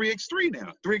analysts for 3x3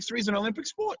 now. 3x3 is an Olympic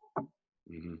sport.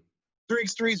 Mm-hmm.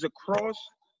 3x3 is a cross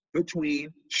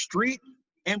between street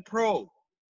and pro.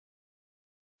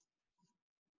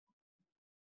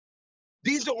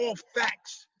 These are all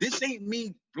facts. This ain't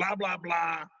me, blah, blah,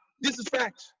 blah. This is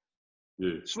facts.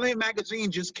 Yeah. Slam Magazine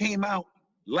just came out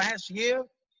last year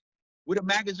with a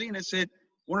magazine that said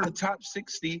one of the top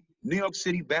 60 New York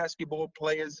City basketball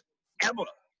players ever.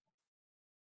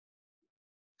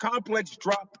 Complex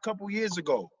dropped a couple years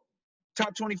ago.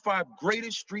 Top 25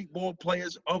 greatest street ball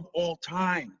players of all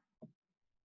time.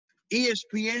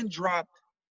 ESPN dropped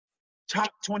top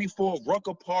 24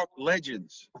 Rucker Park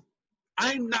legends.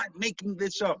 I'm not making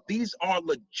this up. These are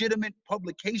legitimate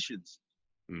publications.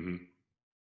 Mm-hmm.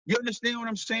 You understand what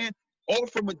I'm saying? All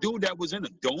from a dude that was in a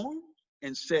dorm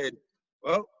and said,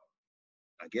 well,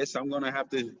 I guess I'm going to have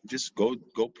to just go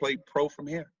play pro from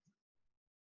here.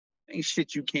 Ain't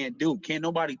shit you can't do. Can't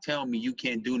nobody tell me you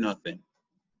can't do nothing.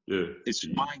 Yeah. It's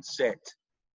mindset.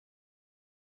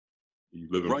 You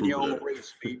live Run your own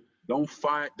race, Pete. Don't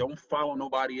follow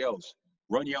nobody else.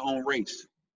 Run your own race.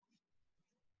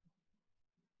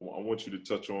 Well, I want you to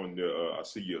touch on I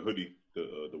see your hoodie,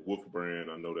 the Wolf brand.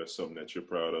 I know that's something that you're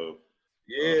proud of.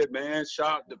 Yeah, man.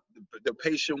 Shout out the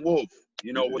patient wolf.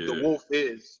 You know what the wolf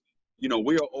is. You know,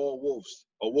 we are all wolves.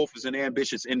 A wolf is an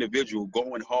ambitious individual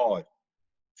going hard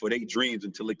for their dreams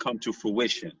until they come to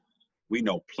fruition. We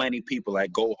know plenty people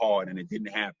that go hard and it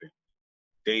didn't happen.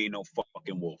 They ain't no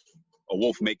fucking wolf. A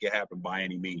wolf make it happen by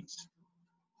any means.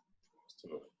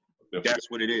 So,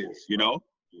 that's what it is, you know?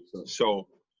 So,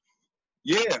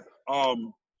 yeah,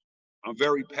 I'm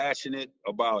very passionate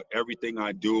about everything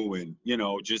I do and, you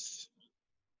know, just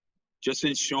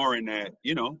ensuring that,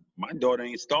 you know, my daughter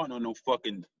ain't starting on no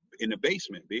fucking in the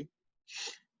basement, B.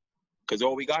 Because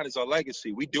all we got is our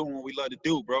legacy. We doing what we love to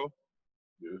do, bro.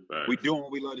 Yeah, we doing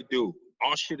what we love to do.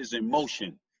 Our shit is in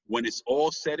motion. When it's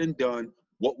all said and done,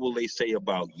 what will they say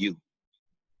about you?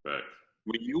 Right.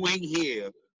 When you ain't here,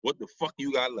 what the fuck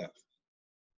you got left?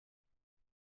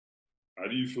 How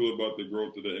do you feel about the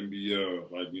growth of the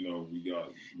NBL? Like, you know, we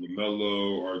got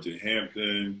LaMelo, RJ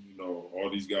Hampton, you know, all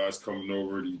these guys coming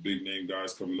over, these big name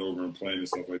guys coming over and playing and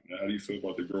stuff like that. How do you feel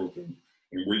about the growth and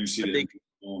where you see that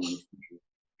going in the future?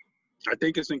 I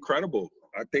think it's incredible.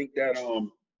 I think that,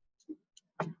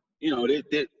 you know,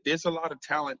 there's a lot of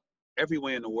talent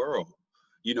everywhere in the world,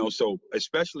 you know, so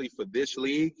especially for this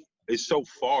league, it's so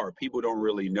far, people don't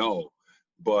really know,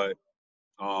 but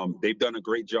they've done a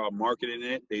great job marketing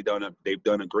it. They've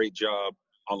done a great job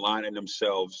aligning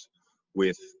themselves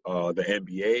with the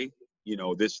NBA. You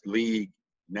know, this league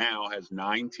now has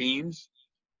 9 teams,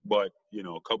 but, you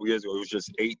know, a couple years ago, it was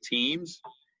just 8 teams.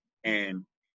 And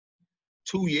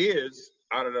 2 years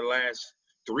out of the last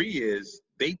 3 years,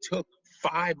 they took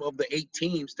 5 of the 8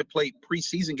 teams to play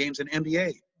preseason games in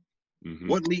NBA. Mm-hmm.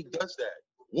 What league does that?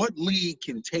 What league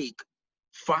can take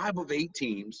 5 of 8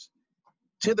 teams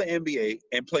to the NBA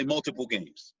and play multiple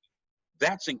games?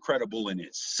 That's incredible in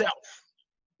itself.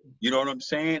 You know what I'm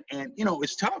saying? And, you know,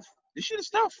 it's tough. This shit is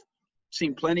tough.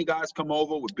 Seen plenty of guys come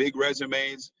over with big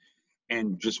resumes,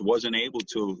 and just wasn't able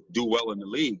to do well in the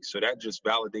league. So that just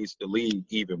validates the league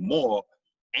even more.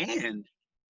 And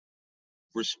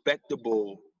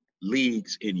respectable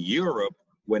leagues in Europe,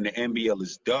 when the NBL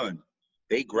is done,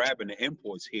 they grabbing the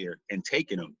imports here and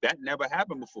taking them. That never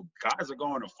happened before. Guys are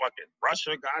going to fucking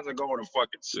Russia. Guys are going to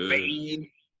fucking Spain.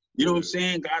 You know what I'm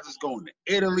saying? Guys is going to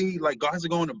Italy. Like, guys are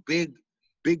going to big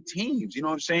teams. You know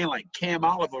what I'm saying? Like Cam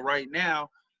Oliver right now, I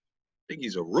think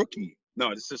he's a rookie. No,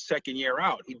 this is his second year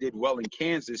out. He did well in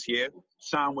Kansas this year,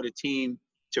 signed with a team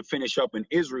to finish up in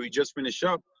Israel. He just finished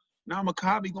up. Now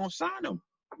Maccabi going to sign him.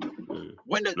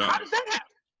 How does that happen?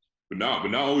 But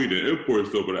not only the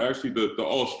imports though, but actually the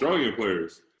Australian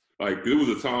players. Like there was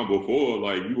a time before,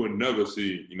 like you would never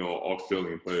see, you know, an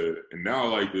Australian player, and now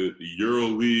like the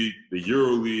EuroLeague,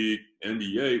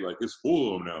 NBA, like it's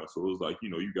full of them now. So it was like, you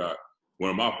know, you got one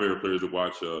of my favorite players to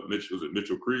watch,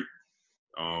 Mitchell Creek?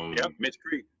 Mitch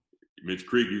Creek. Mitch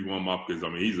Creek, he's one of my, because I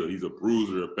mean he's a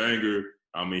bruiser, a banger.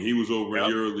 I mean he was over in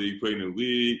EuroLeague, playing in the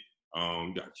league.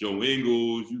 You got Joe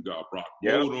Ingles, you got Brock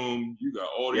Bodum, you got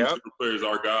all these different players.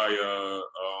 Our guy,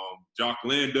 Jock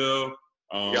Landale.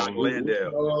 Jock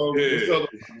Landale.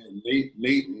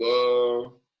 Nate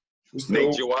Love.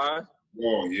 Nate Jawai.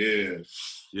 Oh, yeah.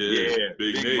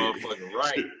 Big Nate. Motherfucker,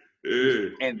 right.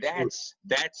 And that's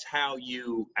how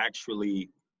you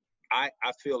actually, I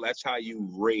feel that's how you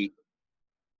rate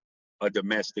a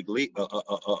domestic league,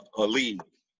 a league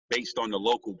based on the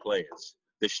local players.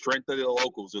 The strength of the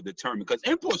locals will determine, because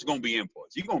imports are going to be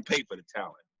imports. You're going to pay for the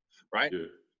talent, right? Yeah.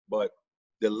 But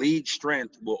the league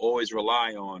strength will always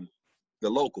rely on the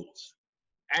locals.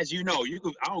 As you know, I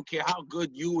don't care how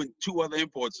good you and two other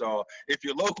imports are. If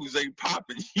your locals ain't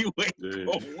popping, you ain't going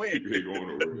to win.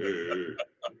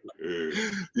 You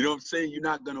know what I'm saying? You're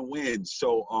not going to win.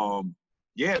 So,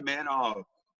 yeah, man,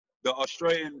 the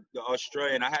Australian,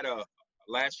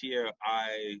 last year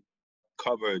I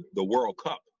covered the World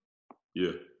Cup.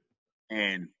 Yeah.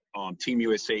 And Team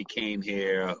USA came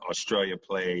here, Australia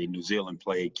played, New Zealand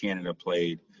played, Canada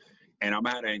played. And I'm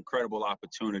had an incredible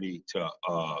opportunity to,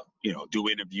 do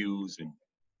interviews and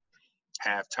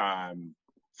halftime,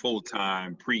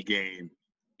 full-time, pregame,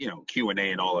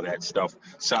 Q&A and all of that stuff.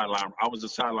 Sideline. I was a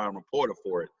sideline reporter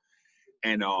for it.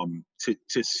 And to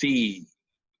see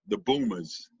the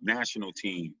Boomers national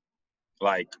team,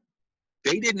 like,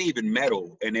 they didn't even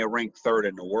medal, and they're ranked third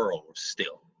in the world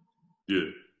still.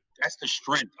 Yeah. That's the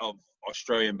strength of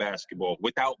Australian basketball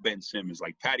without Ben Simmons.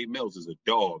 Like, Patty Mills is a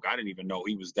dog. I didn't even know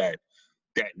he was that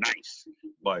nice.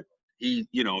 But he's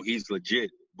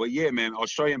legit. But yeah, man,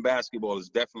 Australian basketball is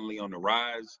definitely on the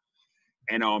rise.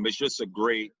 And it's just a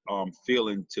great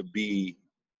feeling to be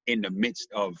in the midst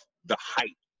of the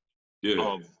height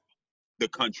of the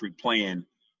country playing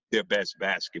their best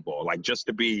basketball. Like, just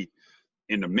to be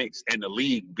in the mix, and the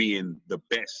league being the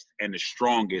best and the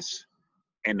strongest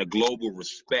and the global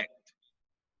respect,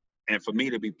 and for me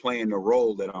to be playing the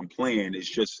role that I'm playing, it's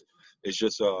just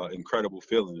an incredible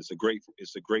feeling. It's a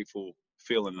grateful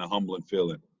feeling and a humbling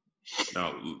feeling.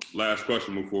 Now, last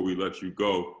question before we let you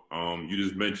go. You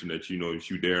just mentioned that you're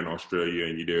there in Australia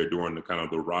and you're there during the kind of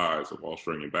the rise of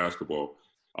Australian basketball.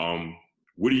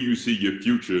 What do you see your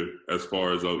future as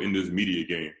far as in this media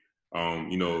game?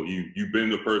 You've been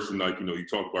the person, like, you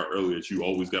talked about earlier, that you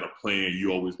always got a plan,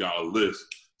 you always got a list.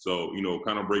 So,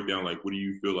 kind of break down, like, what do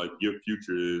you feel like your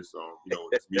future is,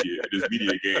 this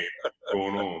media game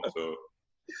going on?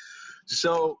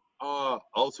 So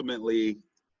ultimately,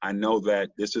 I know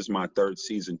that this is my third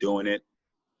season doing it.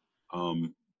 I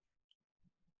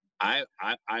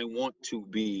want to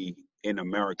be in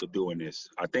America doing this.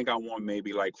 I think I want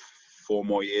maybe like 4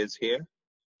 more years here,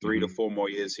 3 to 4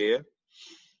 more years here.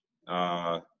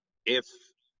 It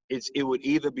would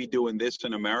either be doing this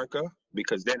in America,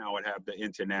 because then I would have the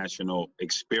international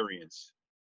experience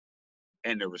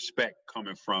and the respect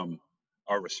coming from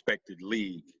a respected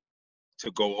league to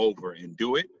go over and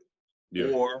do it.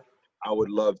 Yeah. Or I would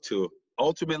love to,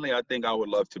 ultimately, I think I would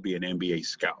love to be an NBA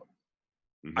scout.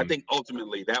 Mm-hmm. I think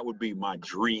ultimately that would be my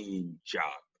dream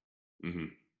job. Mm-hmm.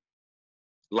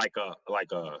 Like an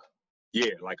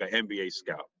NBA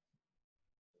scout.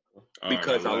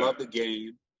 Because I love the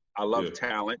game. I love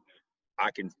talent.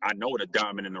 I know what a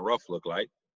diamond in the rough look like.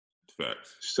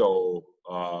 Facts. So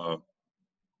I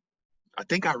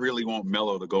think I really want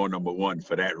Melo to go number 1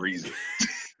 for that reason.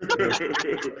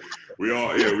 we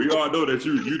all know that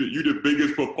you the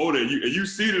biggest proponent. You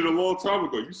seen it a long time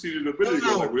ago. You seen it a bit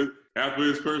ago, like after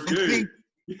his first game.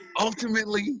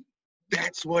 Ultimately,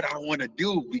 that's what I want to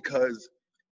do, because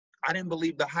I didn't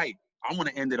believe the hype. I want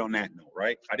to end it on that note,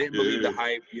 right? I didn't believe the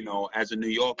hype. As a New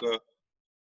Yorker,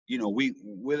 you know,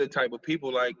 we're the type of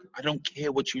people like, I don't care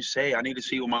what you say. I need to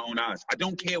see with my own eyes. I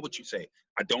don't care what you say.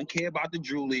 I don't care about the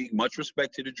Drew League. Much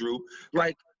respect to the Drew.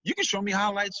 Like, you can show me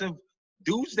highlights of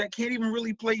dudes that can't even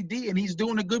really play D, and he's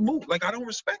doing a good move. Like, I don't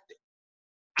respect it.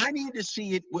 I need to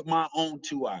see it with my own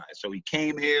 2 eyes. So he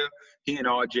came here, he and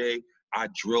RJ, I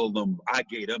drilled them. I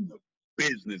gave them the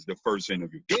business the first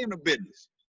interview. Gave him the business.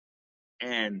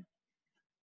 And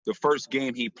the first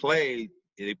game he played,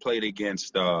 they played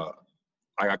against,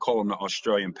 I call him the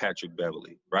Australian Patrick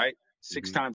Beverley, right? 6 times